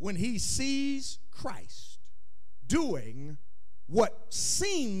when he sees Christ doing what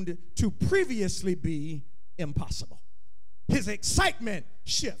seemed to previously be impossible. His excitement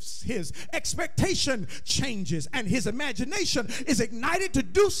shifts, his expectation changes, and his imagination is ignited to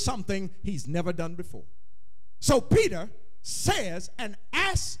do something he's never done before. So Peter says and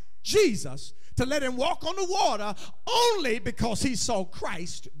asks Jesus to let him walk on the water only because he saw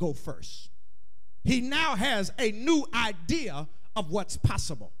Christ go first. He now has a new idea of what's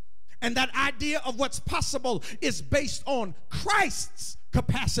possible. And that idea of what's possible is based on Christ's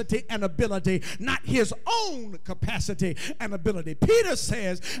capacity and ability, not his own capacity and ability. Peter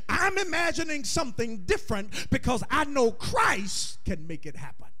says, I'm imagining something different because I know Christ can make it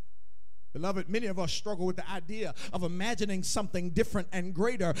happen. Beloved, many of us struggle with the idea of imagining something different and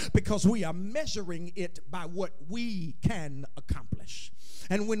greater because we are measuring it by what we can accomplish.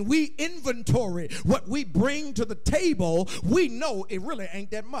 And when we inventory what we bring to the table, we know it really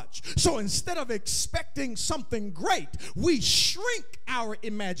ain't that much. So instead of expecting something great, we shrink our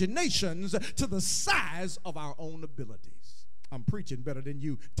imaginations to the size of our own abilities. I'm preaching better than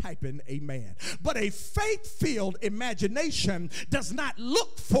you typing amen. But a faith-filled imagination does not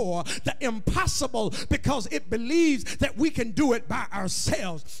look for the impossible because it believes that we can do it by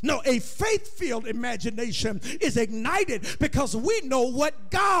ourselves. No, a faith-filled imagination is ignited because we know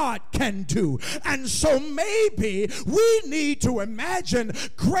what God can do. And so maybe we need to imagine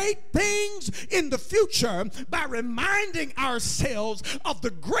great things in the future by reminding ourselves of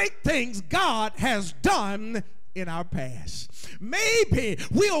the great things God has done in our past. Maybe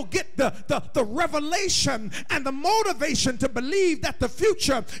we'll get the revelation and the motivation to believe that the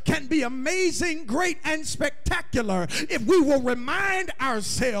future can be amazing, great, and spectacular if we will remind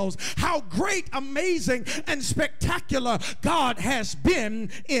ourselves how great, amazing, and spectacular God has been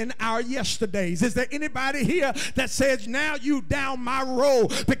in our yesterdays. Is there anybody here that says, now you down my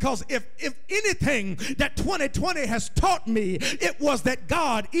road? Because if anything that 2020 has taught me, it was that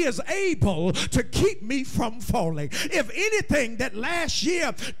God is able to keep me from falling. If anything that last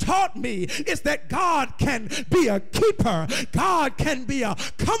year taught me is that God can be a keeper, God can be a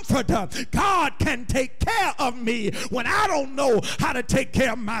comforter, God can take care of me when I don't know how to take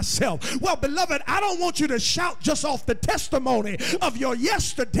care of myself. Well, beloved, I don't want you to shout just off the testimony of your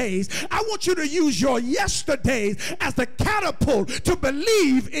yesterdays. I want you to use your yesterdays as the catapult to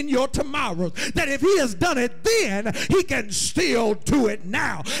believe in your tomorrows. That if he has done it then, he can still do it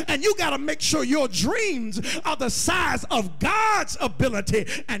now. And you got to make sure your dreams are the size of God's ability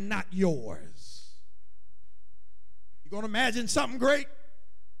and not yours. You're going to imagine something great.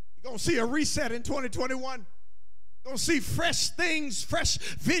 You're going to see a reset in 2021. You're going to see fresh things, fresh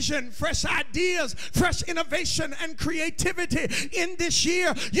vision, fresh ideas, fresh innovation and creativity in this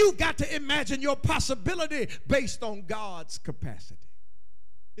year. You've got to imagine your possibility based on God's capacity.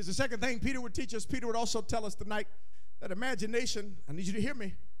 Here's the second thing Peter would teach us. Peter would also tell us tonight that imagination, I need you to hear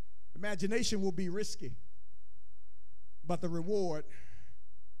me, imagination will be risky, but the reward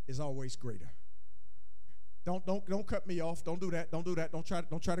is always greater. Don't cut me off. Don't do that. Don't do that. Don't try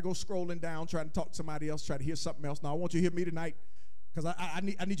to go scrolling down, trying to talk to somebody else, try to hear something else. Now I want you to hear me tonight, because I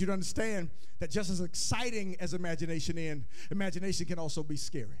need you to understand that just as exciting as imagination can also be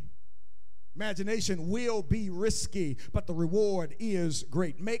scary. Imagination will be risky, but the reward is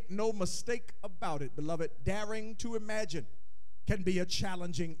great. Make no mistake about it, beloved. Daring to imagine can be a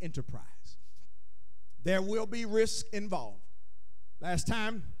challenging enterprise. There will be risk involved. Last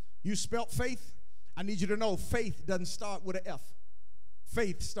time you spelt faith, I need you to know faith doesn't start with an F.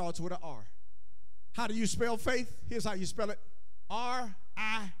 Faith starts with an R. How do you spell faith? Here's how you spell it. R-I-S-K.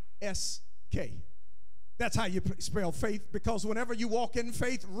 That's how you spell faith, because whenever you walk in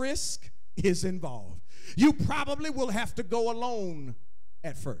faith, risk is involved. You probably will have to go alone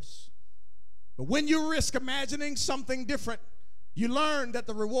at first. But when you risk imagining something different, you learn that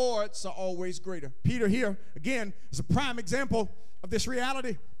the rewards are always greater. Peter here, again, is a prime example of this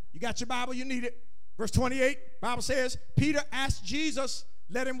reality. You got your Bible, you need it. Verse 28, Bible says, Peter asked Jesus,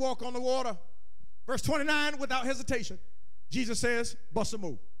 let him walk on the water. Verse 29, without hesitation, Jesus says, bust a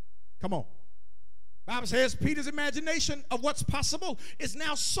move. Come on. Bible says Peter's imagination of what's possible is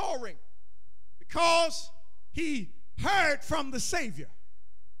now soaring because he heard from the Savior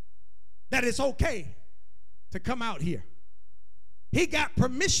that it's okay to come out here. He got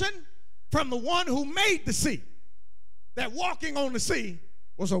permission from the one who made the sea that walking on the sea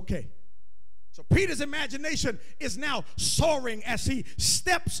was okay. So Peter's imagination is now soaring as he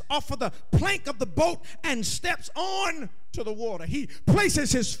steps off of the plank of the boat and steps on to the water. He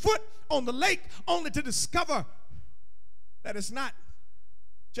places his foot on the lake only to discover that it's not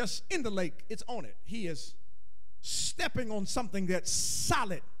just in the lake, it's on it. He is stepping on something that's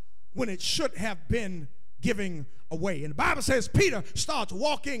solid when it should have been giving away. And the Bible says Peter starts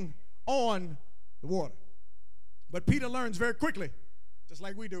walking on the water. But Peter learns very quickly, just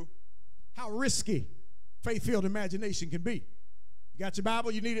like we do, how risky faith-filled imagination can be. You got your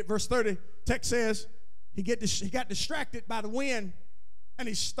Bible? You need it. Verse 30, text says, he got distracted by the wind and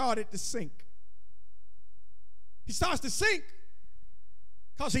he started to sink. He starts to sink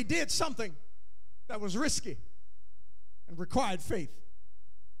because he did something that was risky and required faith.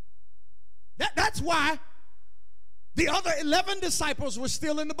 That's why the other 11 disciples were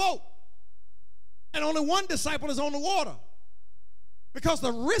still in the boat and only one disciple is on the water. Because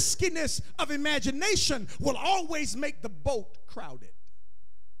the riskiness of imagination will always make the boat crowded.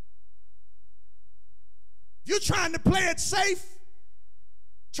 If you're trying to play it safe,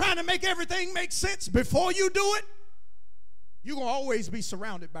 trying to make everything make sense before you do it, you're going to always be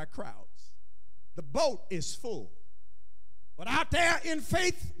surrounded by crowds. The boat is full. But out there in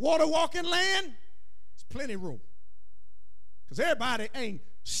faith, water walking land, there's plenty of room. Because everybody ain't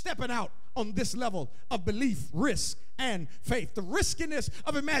stepping out on this level of belief, risk, and faith. The riskiness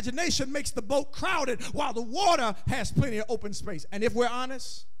of imagination makes the boat crowded while the water has plenty of open space. And if we're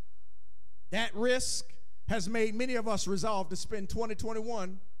honest, that risk has made many of us resolve to spend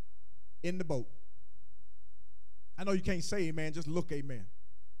 2021 in the boat. I know you can't say amen, just look amen.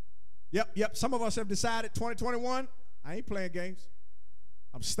 Yep, some of us have decided 2021, I ain't playing games.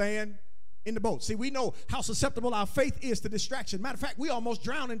 I'm staying in the boat. See, we know how susceptible our faith is to distraction. Matter of fact, we almost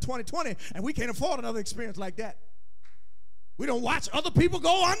drowned in 2020, and we can't afford another experience like that. We don't watch other people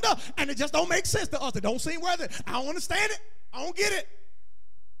go under, and it just don't make sense to us. It don't seem worth it. I don't understand it. I don't get it.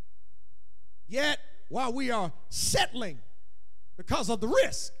 Yet, while we are settling because of the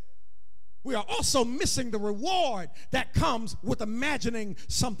risk, we are also missing the reward that comes with imagining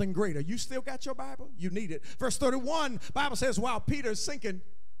something greater. You still got your Bible? You need it. Verse 31, Bible says, while Peter is sinking,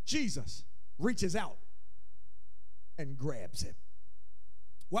 Jesus reaches out and grabs him.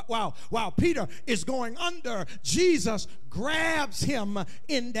 While Peter is going under, Jesus grabs him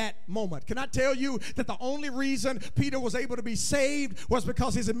in that moment. Can I tell you that the only reason Peter was able to be saved was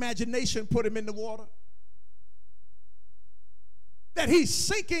because his imagination put him in the water? That he's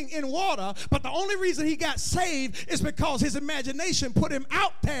sinking in water, but the only reason he got saved is because his imagination put him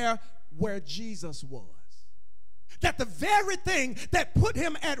out there where Jesus was. That the very thing that put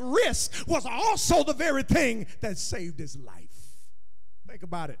him at risk was also the very thing that saved his life. Think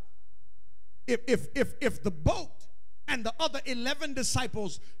about it. If the boat and the other 11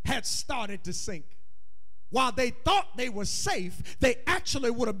 disciples had started to sink, while they thought they were safe, they actually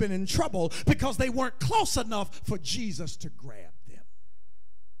would have been in trouble because they weren't close enough for Jesus to grab them.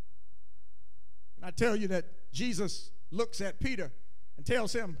 And I tell you that Jesus looks at Peter and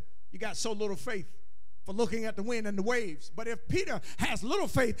tells him, you got so little faith for looking at the wind and the waves. But if Peter has little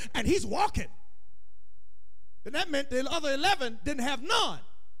faith and he's walking, then that meant the other 11 didn't have none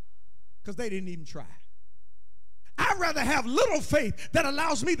because they didn't even try. I'd rather have little faith that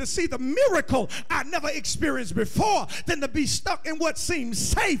allows me to see the miracle I never experienced before than to be stuck in what seems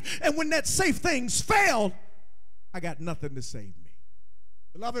safe. And when that safe thing's failed, I got nothing to save me.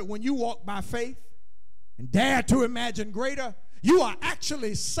 Beloved, when you walk by faith and dare to imagine greater, you are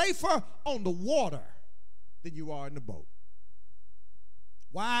actually safer on the water than you are in the boat.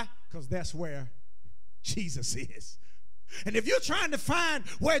 Why? Because that's where Jesus is. And if you're trying to find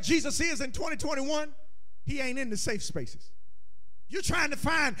where Jesus is in 2021, he ain't in the safe spaces. You're trying to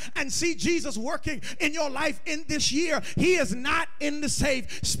find and see Jesus working in your life in this year, he is not in the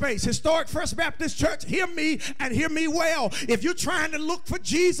safe space. Historic First Baptist Church, hear me and hear me well. If you're trying to look for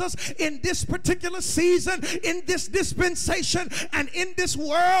Jesus in this particular season, in this dispensation, and in this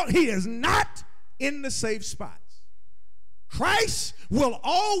world, he is not in the safe spots. Christ will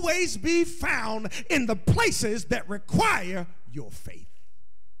always be found in the places that require your faith.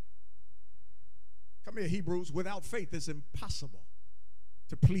 Come here, Hebrews. Without faith, it's impossible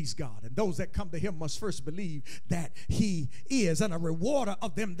to please God. And those that come to him must first believe that he is, and a rewarder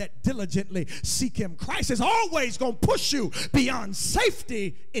of them that diligently seek him. Christ is always going to push you beyond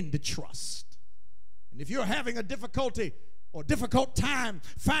safety into trust. And if you're having a difficult time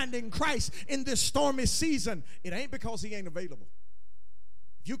finding Christ in this stormy season, it ain't because he ain't available.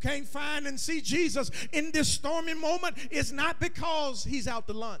 If you can't find and see Jesus in this stormy moment, it's not because he's out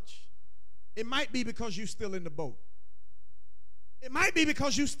to lunch. It might be because you're still in the boat. It might be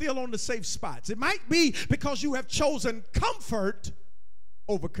because you're still on the safe spots. It might be because you have chosen comfort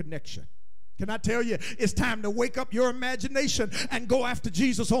over connection. Can I tell you, it's time to wake up your imagination and go after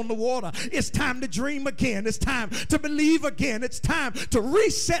Jesus on the water. It's time to dream again. It's time to believe again. It's time to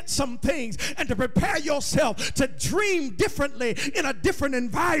reset some things and to prepare yourself to dream differently in a different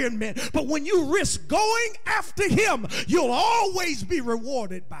environment. But when you risk going after him, you'll always be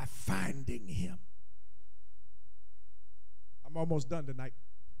rewarded by finding him. I'm almost done tonight.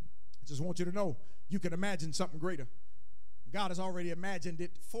 I just want you to know you can imagine something greater. God has already imagined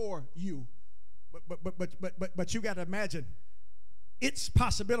it for you. But you got to imagine its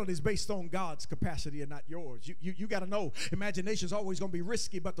possibilities based on God's capacity and not yours. You got to know imagination is always going to be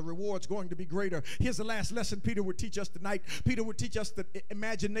risky, but the reward's going to be greater. Here's the last lesson Peter would teach us tonight. Peter would teach us that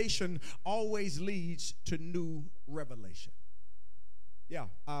imagination always leads to new revelation. Yeah,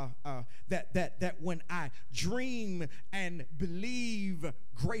 that when I dream and believe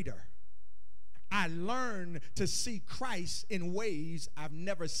greater, I learn to see Christ in ways I've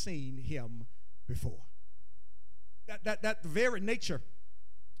never seen him before. That very nature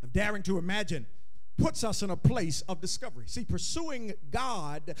of daring to imagine puts us in a place of discovery. See, pursuing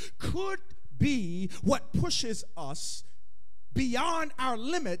God could be what pushes us beyond our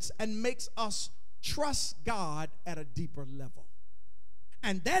limits and makes us trust God at a deeper level.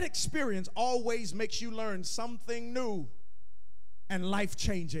 And that experience always makes you learn something new and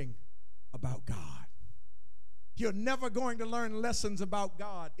life-changing about God. You're never going to learn lessons about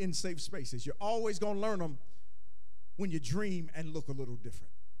God in safe spaces. You're always going to learn them when you dream and look a little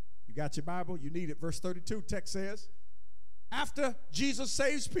different. You got your Bible? You need it. Verse 32, text says, after Jesus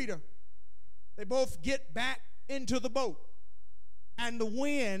saves Peter, they both get back into the boat, and the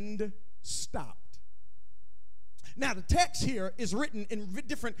wind stopped. Now, the text here is written in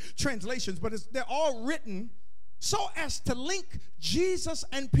different translations, but they're all written so as to link Jesus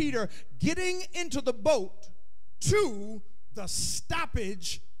and Peter getting into the boat to the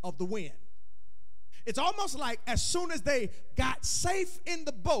stoppage of the wind. It's almost like as soon as they got safe in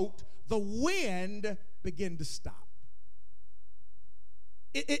the boat, the wind began to stop.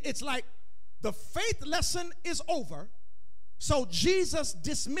 It's like the faith lesson is over, so Jesus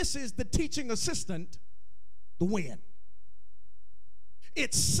dismisses the teaching assistant, the wind.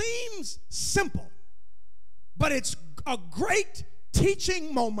 It seems simple, but it's a great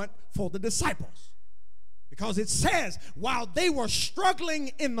teaching moment for the disciples. Because it says, while they were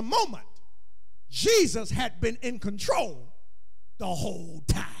struggling in the moment, Jesus had been in control the whole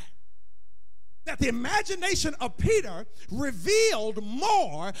time. That the imagination of Peter revealed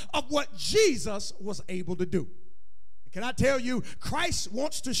more of what Jesus was able to do. Can I tell you, Christ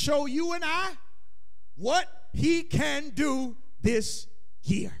wants to show you and I what he can do this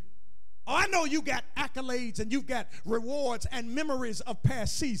year. Oh, I know you got accolades and you've got rewards and memories of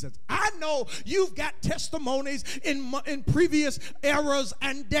past seasons. I know you've got testimonies in previous eras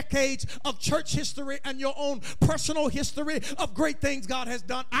and decades of church history and your own personal history of great things God has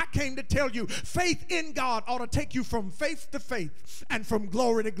done. I came to tell you, faith in God ought to take you from faith to faith and from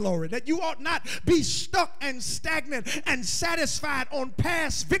glory to glory. That you ought not be stuck and stagnant and satisfied on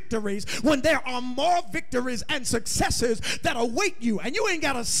past victories when there are more victories and successes that await you. And you ain't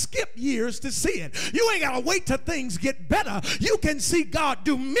got to skip years to see it. You ain't got to wait till things get better. You can see God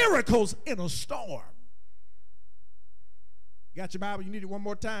do miracles in a storm. You got your Bible? You need it one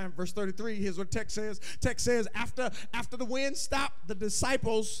more time. Verse 33, here's what text says. Text says, after the wind stopped, the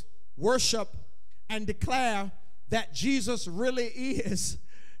disciples worship and declare that Jesus really is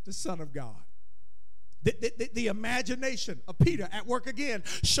the Son of God. The imagination of Peter at work again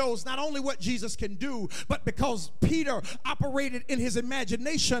shows not only what Jesus can do, but because Peter operated in his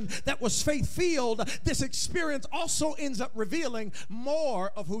imagination that was faith-filled, this experience also ends up revealing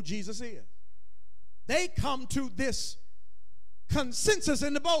more of who Jesus is. They come to this consensus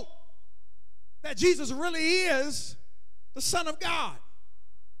in the boat that Jesus really is the Son of God.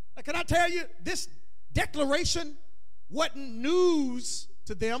 Now, can I tell you, this declaration wasn't news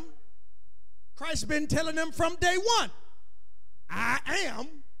to them. Christ's been telling them from day one, I am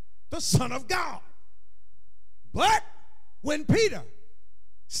the Son of God. But when Peter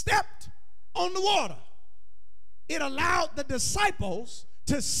stepped on the water, it allowed the disciples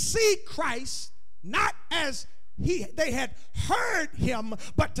to see Christ not as they had heard him,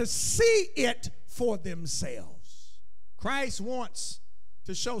 but to see it for themselves. Christ wants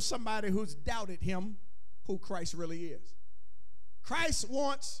to show somebody who's doubted him who Christ really is. Christ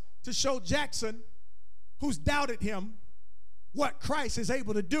wants to show Jackson, who's doubted him, what Christ is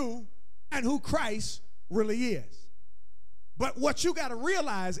able to do and who Christ really is. But what you got to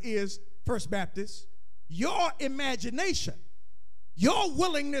realize is, First Baptist, your imagination, your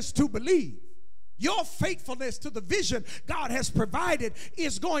willingness to believe, your faithfulness to the vision God has provided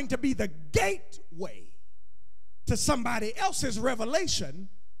is going to be the gateway to somebody else's revelation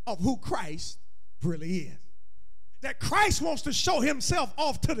of who Christ really is. That Christ wants to show himself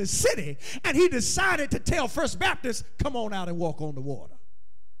off to the city, and he decided to tell First Baptist, come on out and walk on the water.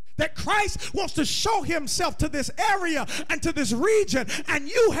 That Christ wants to show himself to this area and to this region, and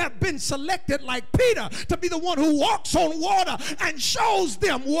you have been selected like Peter to be the one who walks on water and shows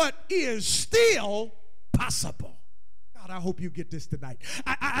them what is still possible. God, I hope you get this tonight.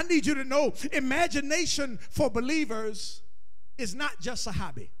 I need you to know, imagination for believers is not just a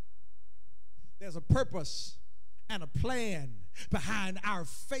hobby. There's a purpose and a plan behind our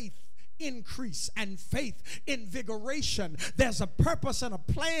faith increase and faith invigoration. There's a purpose and a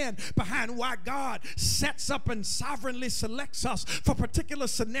plan behind why God sets up and sovereignly selects us for particular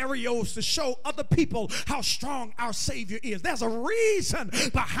scenarios to show other people how strong our Savior is. There's a reason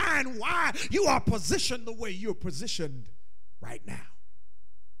behind why you are positioned the way you're positioned right now.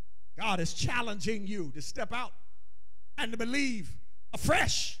 God is challenging you to step out and to believe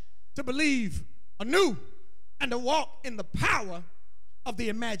afresh, to believe anew, and to walk in the power of the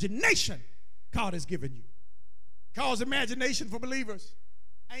imagination God has given you. Because imagination for believers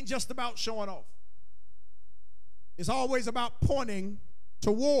ain't just about showing off. It's always about pointing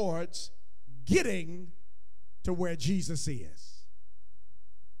towards getting to where Jesus is.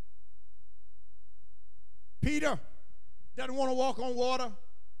 Peter doesn't want to walk on water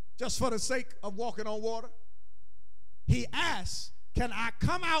just for the sake of walking on water. He asks, can I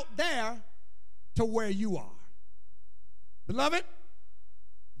come out there to where you are? Beloved,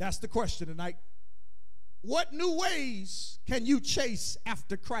 that's the question tonight. What new ways can you chase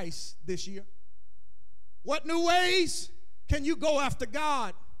after Christ this year? What new ways can you go after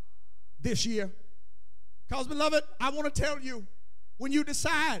God this year? Because, beloved, I want to tell you, when you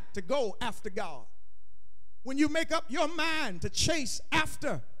decide to go after God, when you make up your mind to chase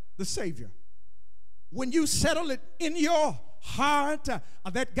after the Savior, when you settle it in your heart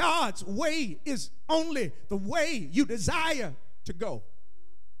that God's way is only the way you desire to go,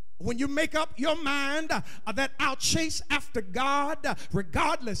 when you make up your mind that I'll chase after God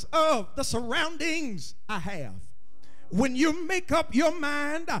regardless of the surroundings I have, when you make up your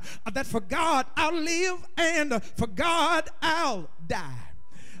mind that for God I'll live and for God I'll die,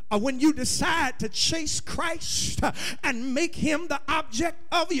 when you decide to chase Christ and make him the object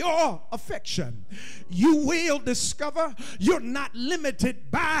of your affection, you will discover you're not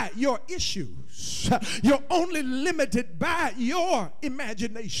limited by your issues. You're only limited by your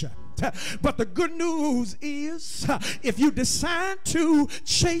imagination. But the good news is, if you decide to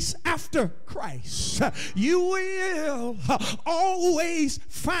chase after Christ, you will always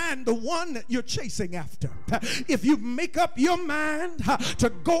find the one that you're chasing after. If you make up your mind to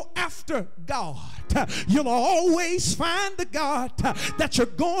go after God, you'll always find the God that you're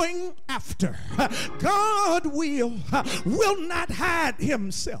going after. God will not hide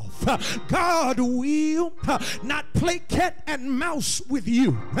himself. God will not play cat and mouse with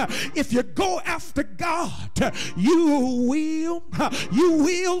you. If you go after God, you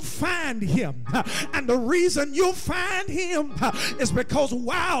will find him. And the reason you'll find him is because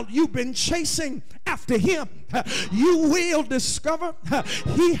while you've been chasing after him, you will discover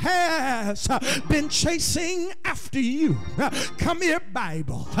he has been chasing after you. Come here,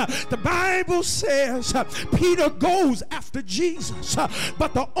 Bible. The Bible says Peter goes after Jesus,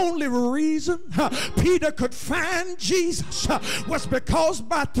 but the only reason Peter could find Jesus was because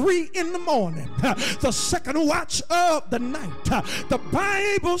by 3 in the morning, the second watch of the night, the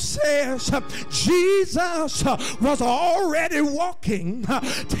Bible says Jesus was already walking,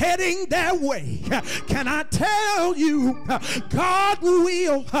 heading their way. Can I tell you, God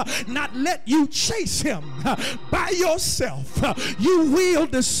will not let you chase him by yourself. You will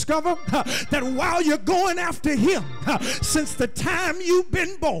discover that while you're going after him, since the time you've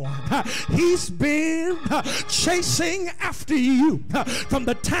been born, he's been chasing after you. From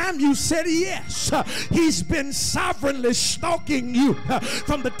the time you said yes, he's been sovereignly stalking you.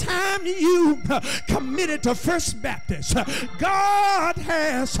 From the time you committed to First Baptist, God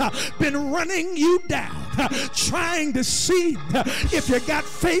has been running you down, trying to see if you got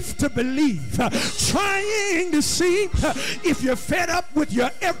faith to believe, trying to see if you're fed up with your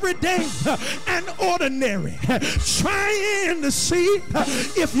everyday and ordinary, trying to see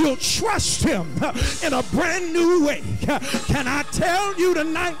if you'll trust him in a brand new way. Can I tell you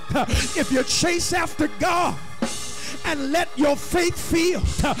tonight, if you chase after God and let your faith-filled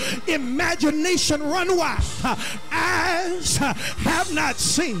imagination run wild. Eyes have not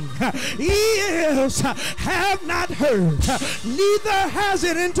seen, ears have not heard, neither has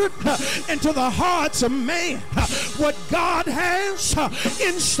it entered into the hearts of man what God has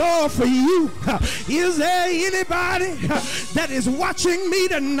in store for you. Is there anybody that is watching me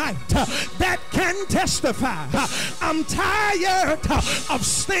tonight that can testify? I'm tired of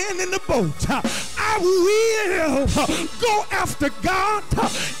staying in the boat. I will go after God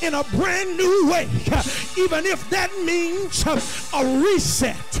in a brand new way, even if that means a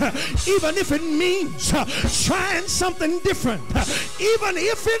reset, even if it means trying something different, even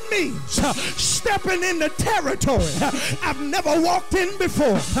if it means stepping into territory I've never walked in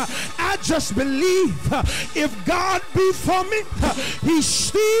before. I just believe if God be for me, he's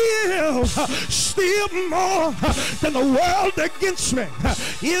still more than the world against me.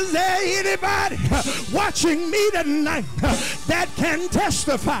 Is there anybody watching me tonight that can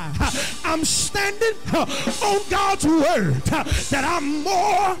testify? I'm standing on God's word that I'm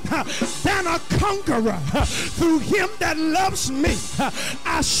more than a conqueror through him that loves me.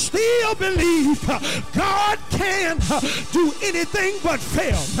 I still believe God can do anything but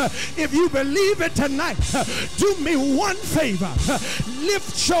fail. If you believe it tonight, do me one favor.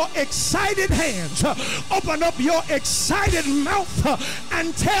 Lift your excited hands, open up your excited mouth,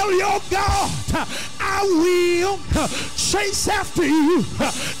 and tell your God, I will chase after you.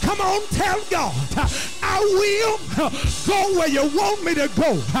 Come on, tell God, I will go where you want me to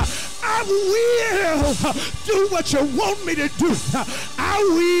go. I will do what you want me to do. I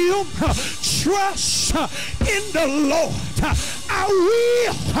will trust in the Lord. I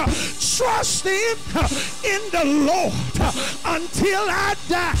will trust in the Lord until I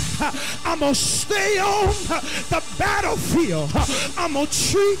die. I'm going to stay on the battlefield. I'm going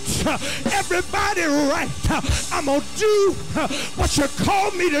to treat everybody right. I'm going to do what you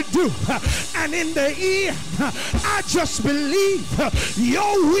call me to do. And in the end, I just believe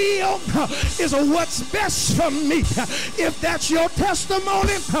your will is what's best for me. If that's your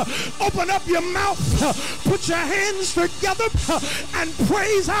testimony, open up your mouth, put your hands together, and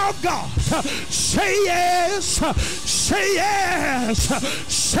praise our God. Say yes, say yes,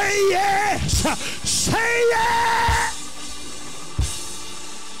 say yes, say yes.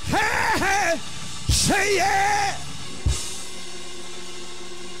 Hey, hey, say yes.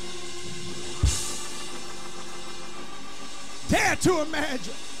 Dare to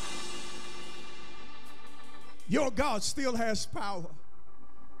imagine your God still has power.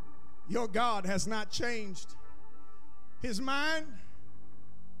 Your God has not changed his mind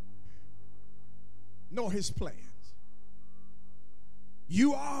nor his plans.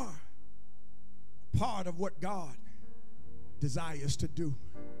 You are part of what God desires to do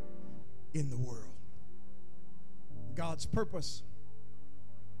in the world. God's purpose,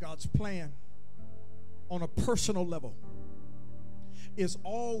 God's plan on a personal level is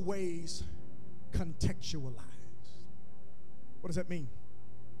always contextualized. What does that mean?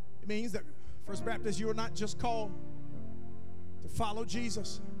 It means that First Baptist, you are not just called to follow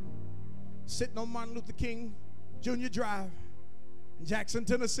Jesus, sitting on Martin Luther King Jr. Drive in Jackson,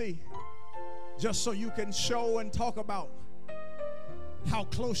 Tennessee, just so you can show and talk about how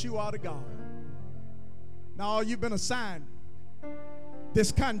close you are to God. No, you've been assigned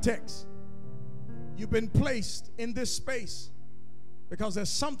this context. You've been placed in this space because there's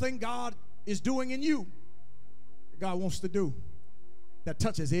something God is doing in you that God wants to do that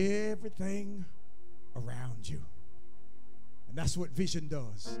touches everything around you. And that's what vision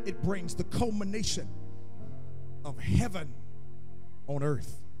does. It brings the culmination of heaven on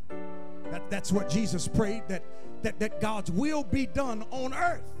earth. That's what Jesus prayed, that God's will be done on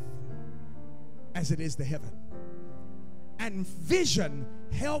earth as it is to heaven. And vision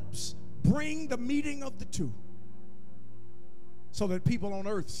helps bring the meeting of the two, so that people on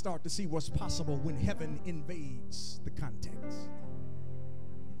earth start to see what's possible when heaven invades the context.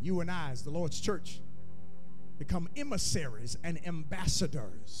 You and I, as the Lord's church, become emissaries and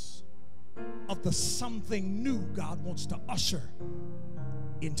ambassadors of the something new God wants to usher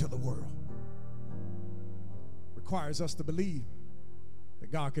into the world. Requires us to believe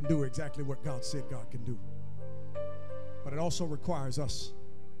that God can do exactly what God said God can do. But it also requires us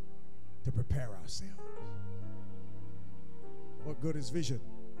to prepare ourselves. What good is vision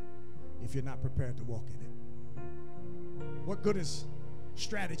if you're not prepared to walk in it? What good is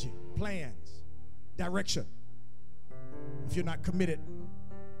strategy, plans, direction if you're not committed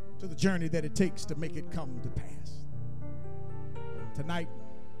to the journey that it takes to make it come to pass? Tonight,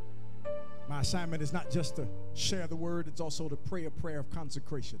 my assignment is not just to share the word, it's also to pray a prayer of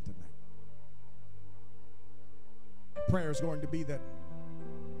consecration tonight. Prayer is going to be that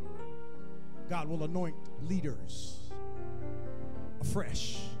God will anoint leaders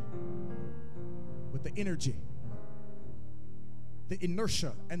afresh with the energy, the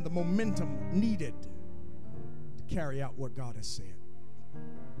inertia, and the momentum needed to carry out what God has said.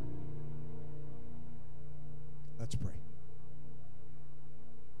 Let's pray.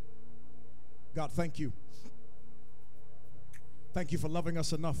 God, thank you. Thank you for loving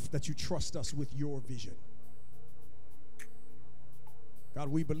us enough that you trust us with your vision. God,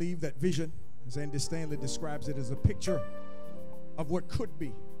 we believe that vision, as Andy Stanley describes it, is a picture of what could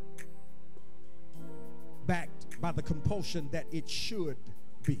be, backed by the compulsion that it should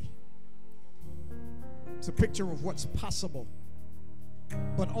be. It's a picture of what's possible,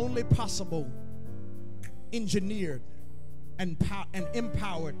 but only possible, engineered and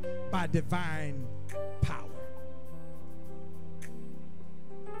empowered by divine power.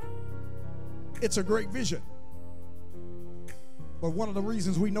 It's a great vision. But one of the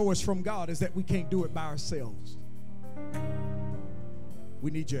reasons we know it's from God is that we can't do it by ourselves. We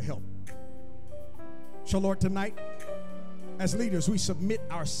need your help. So, Lord, tonight, as leaders, we submit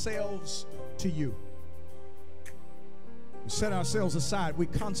ourselves to you. We set ourselves aside. We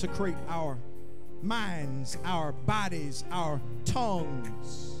consecrate our minds, our bodies, our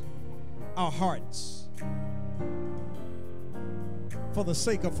tongues, our hearts for the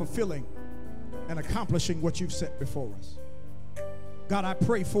sake of fulfilling and accomplishing what you've set before us. God, I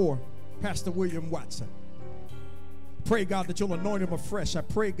pray for Pastor William Watson. Pray, God, that you'll anoint him afresh. I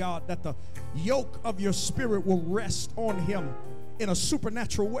pray, God, that the yoke of your spirit will rest on him in a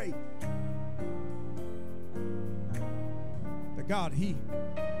supernatural way. That God,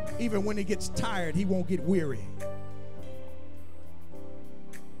 even when he gets tired, he won't get weary.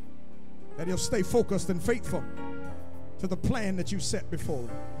 That he'll stay focused and faithful to the plan that you set before him.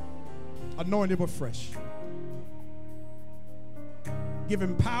 Anoint him afresh. Give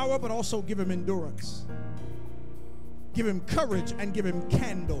him power, but also give him endurance. Give him courage and give him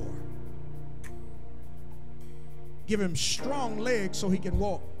candor. Give him strong legs so he can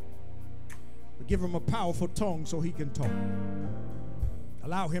walk. But give him a powerful tongue so he can talk.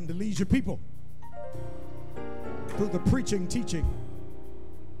 Allow him to lead your people through the preaching, teaching,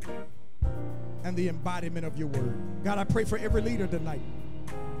 and the embodiment of your word. God, I pray for every leader tonight.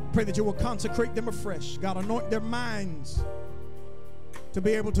 Pray that you will consecrate them afresh. God, anoint their minds to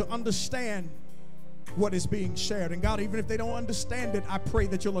be able to understand what is being shared. And God, even if they don't understand it, I pray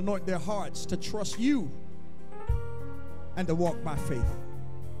that you'll anoint their hearts to trust you and to walk by faith.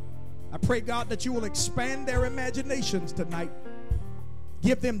 I pray, God, that you will expand their imaginations tonight.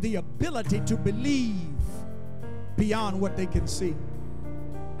 Give them the ability to believe beyond what they can see.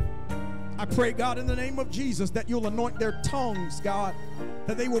 I pray, God, in the name of Jesus, that you'll anoint their tongues, God,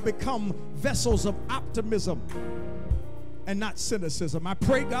 that they will become vessels of optimism and not cynicism. I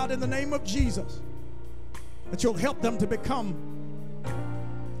pray, God, in the name of Jesus, that you'll help them to become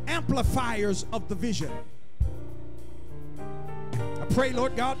amplifiers of the vision. I pray,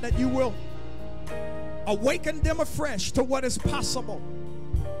 Lord God, that you will awaken them afresh to what is possible,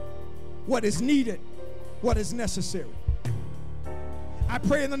 what is needed, what is necessary. I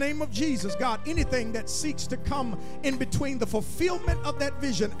pray in the name of Jesus, God, anything that seeks to come in between the fulfillment of that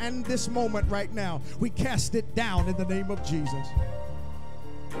vision and this moment right now, we cast it down in the name of Jesus.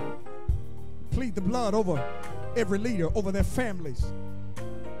 Plead the blood over every leader, over their families.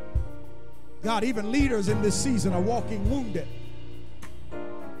 God, even leaders in this season are walking wounded.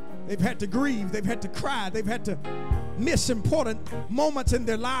 They've had to grieve, they've had to cry, they've had to miss important moments in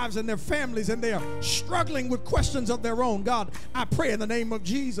their lives and their families, and they are struggling with questions of their own. God, I pray in the name of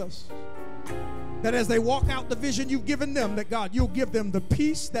Jesus that as they walk out the vision you've given them, that God, you'll give them the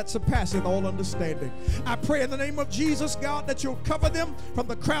peace that surpasses all understanding. I pray in the name of Jesus, God, that you'll cover them from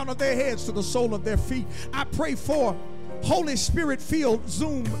the crown of their heads to the sole of their feet. I pray for Holy Spirit-filled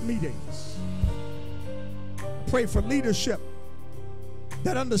Zoom meetings. I pray for leadership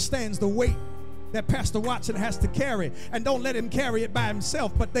that understands the weight that Pastor Watson has to carry, and don't let him carry it by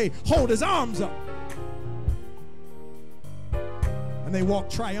himself, but they hold his arms up and they walk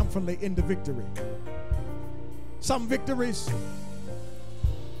triumphantly into victory. Some victories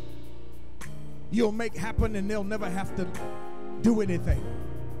you'll make happen and they'll never have to do anything.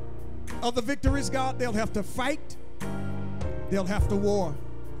 Other victories, God, they'll have to fight, they'll have to war.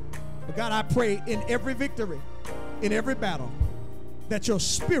 But God, I pray in every victory, in every battle, that your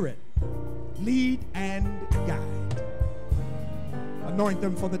spirit lead and guide. Anoint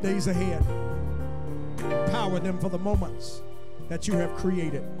them for the days ahead. Empower them for the moments that you have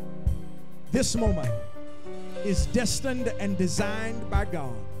created. This moment is destined and designed by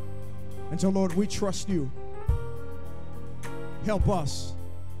God. And so, Lord, we trust you Help us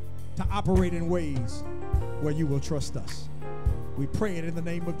to operate in ways where you will trust us. We pray it in the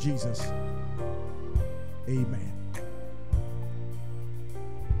name of Jesus. Amen.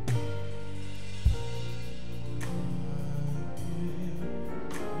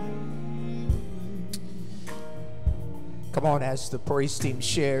 Come on, as the praise team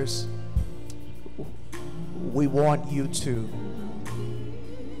shares, we want you to,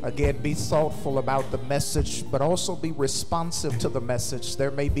 again, be thoughtful about the message, but also be responsive to the message. There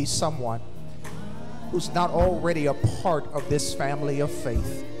may be someone who's not already a part of this family of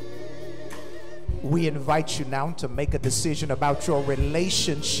faith. We invite you now to make a decision about your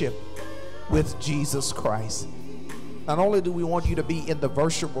relationship with Jesus Christ. Not only do we want you to be in the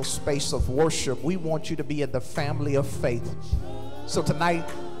virtual space of worship, we want you to be in the family of faith. So tonight,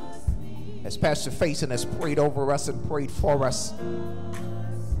 as Pastor Faison has prayed over us and prayed for us,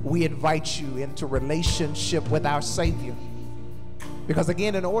 we invite you into relationship with our Savior. Because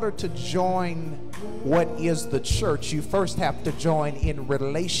again, in order to join what is the church, you first have to join in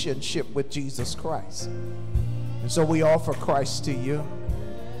relationship with Jesus Christ. And so we offer Christ to you.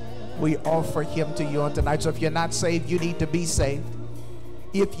 We offer him to you on tonight. So if you're not saved, you need to be saved.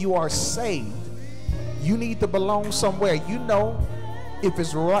 If you are saved, you need to belong somewhere. You know, if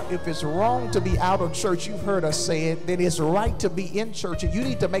it's wrong to be out of church, you've heard us say it, then it's right to be in church. And you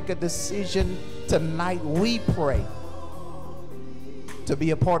need to make a decision tonight, we pray, to be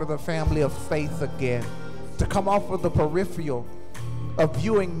a part of the family of faith again, to come off of the peripheral of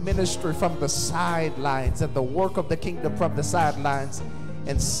viewing ministry from the sidelines and the work of the kingdom from the sidelines,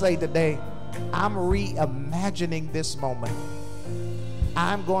 and say today, I'm reimagining this moment.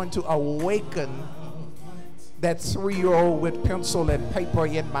 I'm going to awaken that 3-year-old with pencil and paper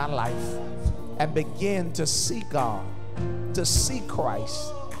in my life and begin to see God, to see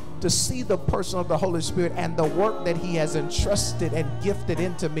Christ, to see the person of the Holy Spirit and the work that he has entrusted and gifted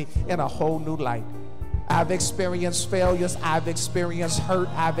into me in a whole new light. I've experienced failures, I've experienced hurt,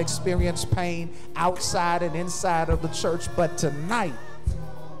 I've experienced pain outside and inside of the church, but tonight,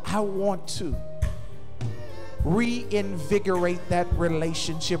 I want to reinvigorate that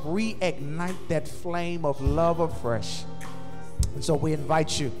relationship, reignite that flame of love afresh. And so we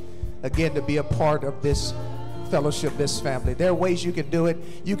invite you again to be a part of this fellowship, this family. There are ways you can do it.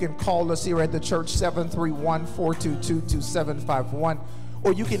 You can call us here at the church, 731-422-2751,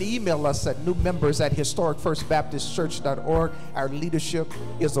 or you can email us at newmembers@historicfirstbaptistchurch.org. Our leadership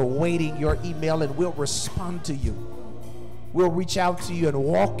is awaiting your email, and we'll respond to you. We'll reach out to you and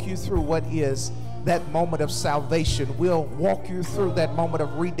walk you through what is that moment of salvation. We'll walk you through that moment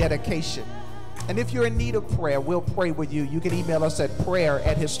of rededication. And if you're in need of prayer, we'll pray with you. You can email us at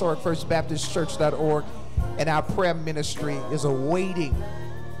prayer@historicfirstbaptistchurch.org, and our prayer ministry is awaiting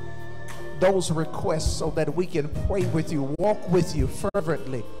those requests so that we can pray with you, walk with you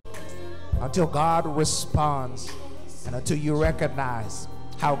fervently until God responds and until you recognize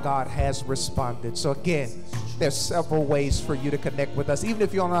how God has responded. So again, there's several ways for you to connect with us. Even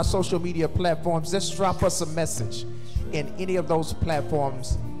if you're on our social media platforms, just drop us a message in any of those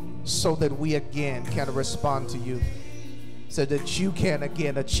platforms so that we again can respond to you, so that you can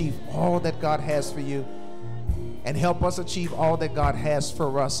again achieve all that God has for you and help us achieve all that God has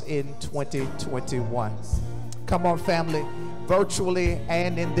for us in 2021. Come on, family, virtually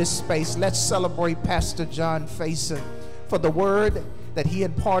and in this space, let's celebrate Pastor John Faison for the word that he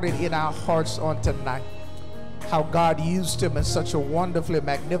imparted in our hearts on tonight. How God used him in such a wonderfully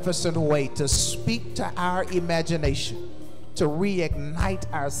magnificent way to speak to our imagination, to reignite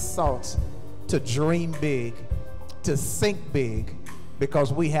our thoughts, to dream big, to think big,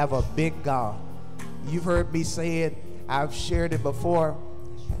 because we have a big God. You've heard me say it. I've shared it before.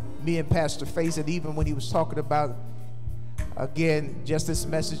 Me and Pastor Faison, even when he was talking about, again, just this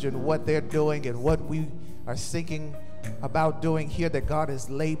message and what they're doing and what we are thinking about doing here that God has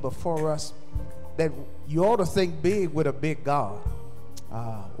laid before us, that you ought to think big with a big God.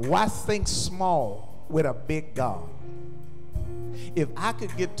 Why think small with a big God? If I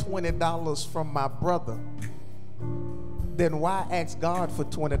could get $20 from my brother, then why ask God for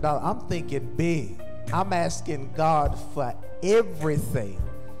 $20? I'm thinking big. I'm asking God for everything.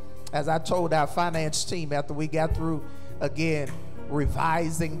 As I told our finance team after we got through, again,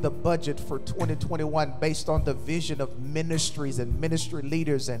 revising the budget for 2021 based on the vision of ministries and ministry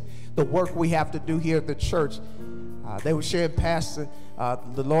leaders and the work we have to do here at the church. They were sharing, Pastor,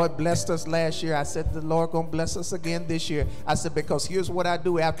 the Lord blessed us last year. I said, the Lord gonna bless us again this year. I said, because here's what I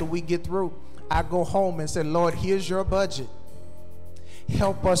do after we get through. I go home and say, Lord, here's your budget.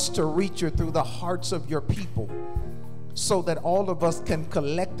 Help us to reach you through the hearts of your people so that all of us can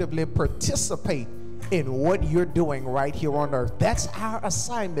collectively participate in what you're doing right here on earth. That's our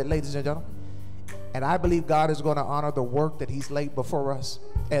assignment, ladies and gentlemen. And I believe God is going to honor the work that he's laid before us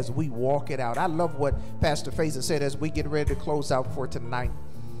as we walk it out. I love what Pastor Faison said as we get ready to close out for tonight.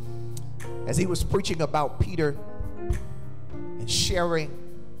 As he was preaching about Peter and sharing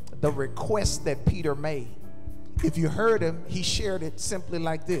the request that Peter made. If you heard him, he shared it simply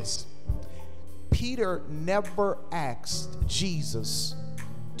like this. Peter never asked Jesus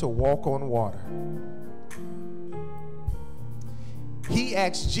to walk on water. He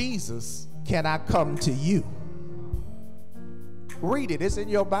asked Jesus, can I come to you? Read it. It's in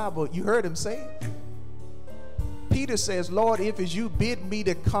your Bible. You heard him say it. Peter says, Lord, if as you bid me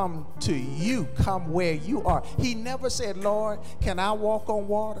to come to you, come where you are. He never said, Lord, can I walk on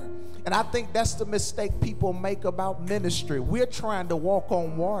water? And I think that's the mistake people make about ministry. We're trying to walk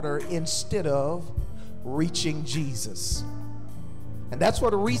on water instead of reaching Jesus. And that's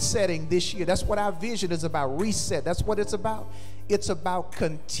what resetting this year, that's what our vision is about, reset. That's what it's about. It's about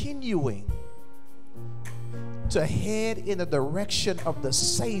continuing to head in the direction of the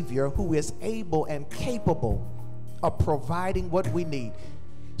Savior who is able and capable of providing what we need.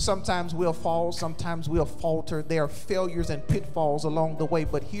 Sometimes we'll fall, sometimes we'll falter. There are failures and pitfalls along the way.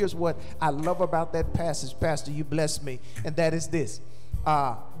 But here's what I love about that passage, Pastor, you bless me, and that is this.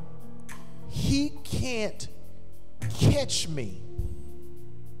 He can't catch me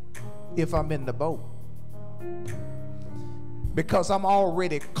if I'm in the boat, because I'm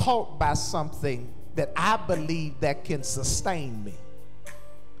already caught by something that I believe that can sustain me.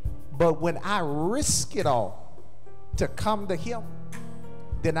 But when I risk it all to come to him,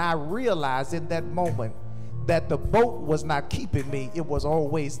 then I realized in that moment that the boat was not keeping me. It was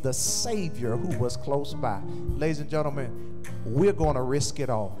always the Savior who was close by. Ladies and gentlemen, we're going to risk it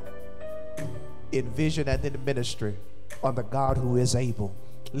all in vision and in ministry on the God who is able.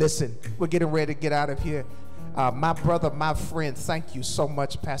 Listen, we're getting ready to get out of here. My brother, my friend, thank you so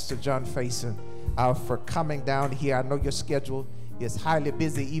much, Pastor John Faison, for coming down here. I know your schedule is highly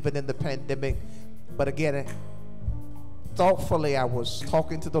busy, even in the pandemic. But again, thoughtfully, I was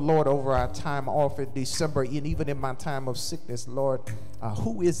talking to the Lord over our time off in December, and even in my time of sickness. Lord,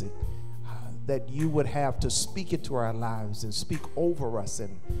 who is it that you would have to speak into our lives and speak over us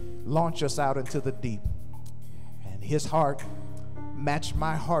and launch us out into the deep? And his heart matched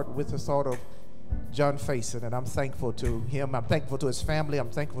my heart with the thought of John Faison, and I'm thankful to him. I'm thankful to his family.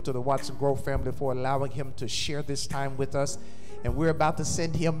 I'm thankful to the Watson Grove family for allowing him to share this time with us. And we're about to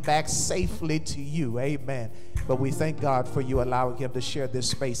send him back safely to you. Amen. But we thank God for you allowing him to share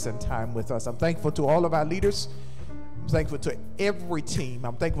this space and time with us. I'm thankful to all of our leaders. I'm thankful to every team.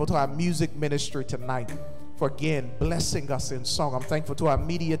 I'm thankful to our music ministry tonight for, again, blessing us in song. I'm thankful to our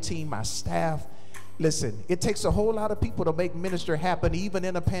media team, our staff. Listen, it takes a whole lot of people to make ministry happen, even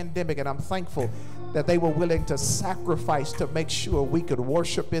in a pandemic, and I'm thankful that they were willing to sacrifice to make sure we could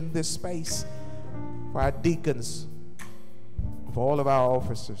worship in this space. For our deacons, for all of our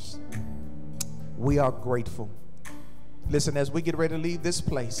officers, we are grateful. Listen, as we get ready to leave this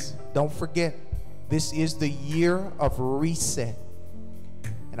place, don't forget, this is the year of reset.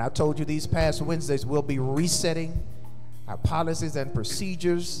 And I told you these past Wednesdays, we'll be resetting our policies and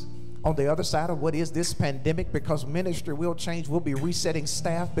procedures on the other side of what is this pandemic, because ministry will change. We'll be resetting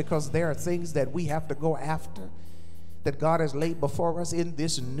staff because there are things that we have to go after that God has laid before us in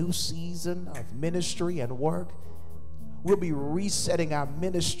this new season of ministry and work. We'll be resetting our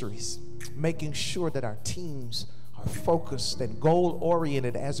ministries, making sure that our teams are focused and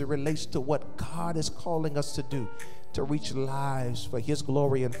goal-oriented as it relates to what God is calling us to do, to reach lives for his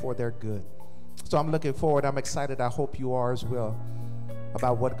glory and for their good. So I'm looking forward. I'm excited. I hope you are as well,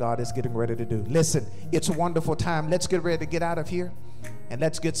 about what God is getting ready to do. Listen, it's a wonderful time. Let's get ready to get out of here and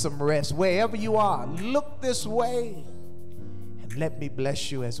let's get some rest. Wherever you are, look this way and let me bless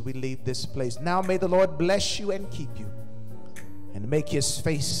you as we leave this place. Now may the Lord bless you and keep you and make his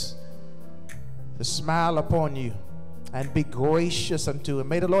face to smile upon you and be gracious unto you.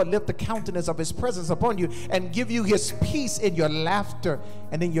 May the Lord lift the countenance of his presence upon you and give you his peace in your laughter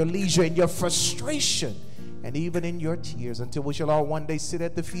and in your leisure, in your frustration, and even in your tears, until we shall all one day sit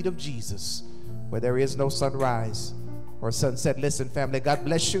at the feet of Jesus, where there is no sunrise or sunset. Listen, family, God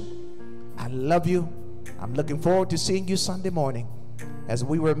bless you. I love you. I'm looking forward to seeing you Sunday morning as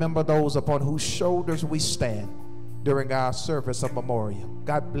we remember those upon whose shoulders we stand during our service of memorial.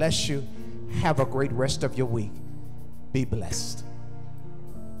 God bless you. Have a great rest of your week. Be blessed.